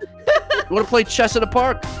you. You want to play chess in a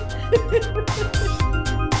park?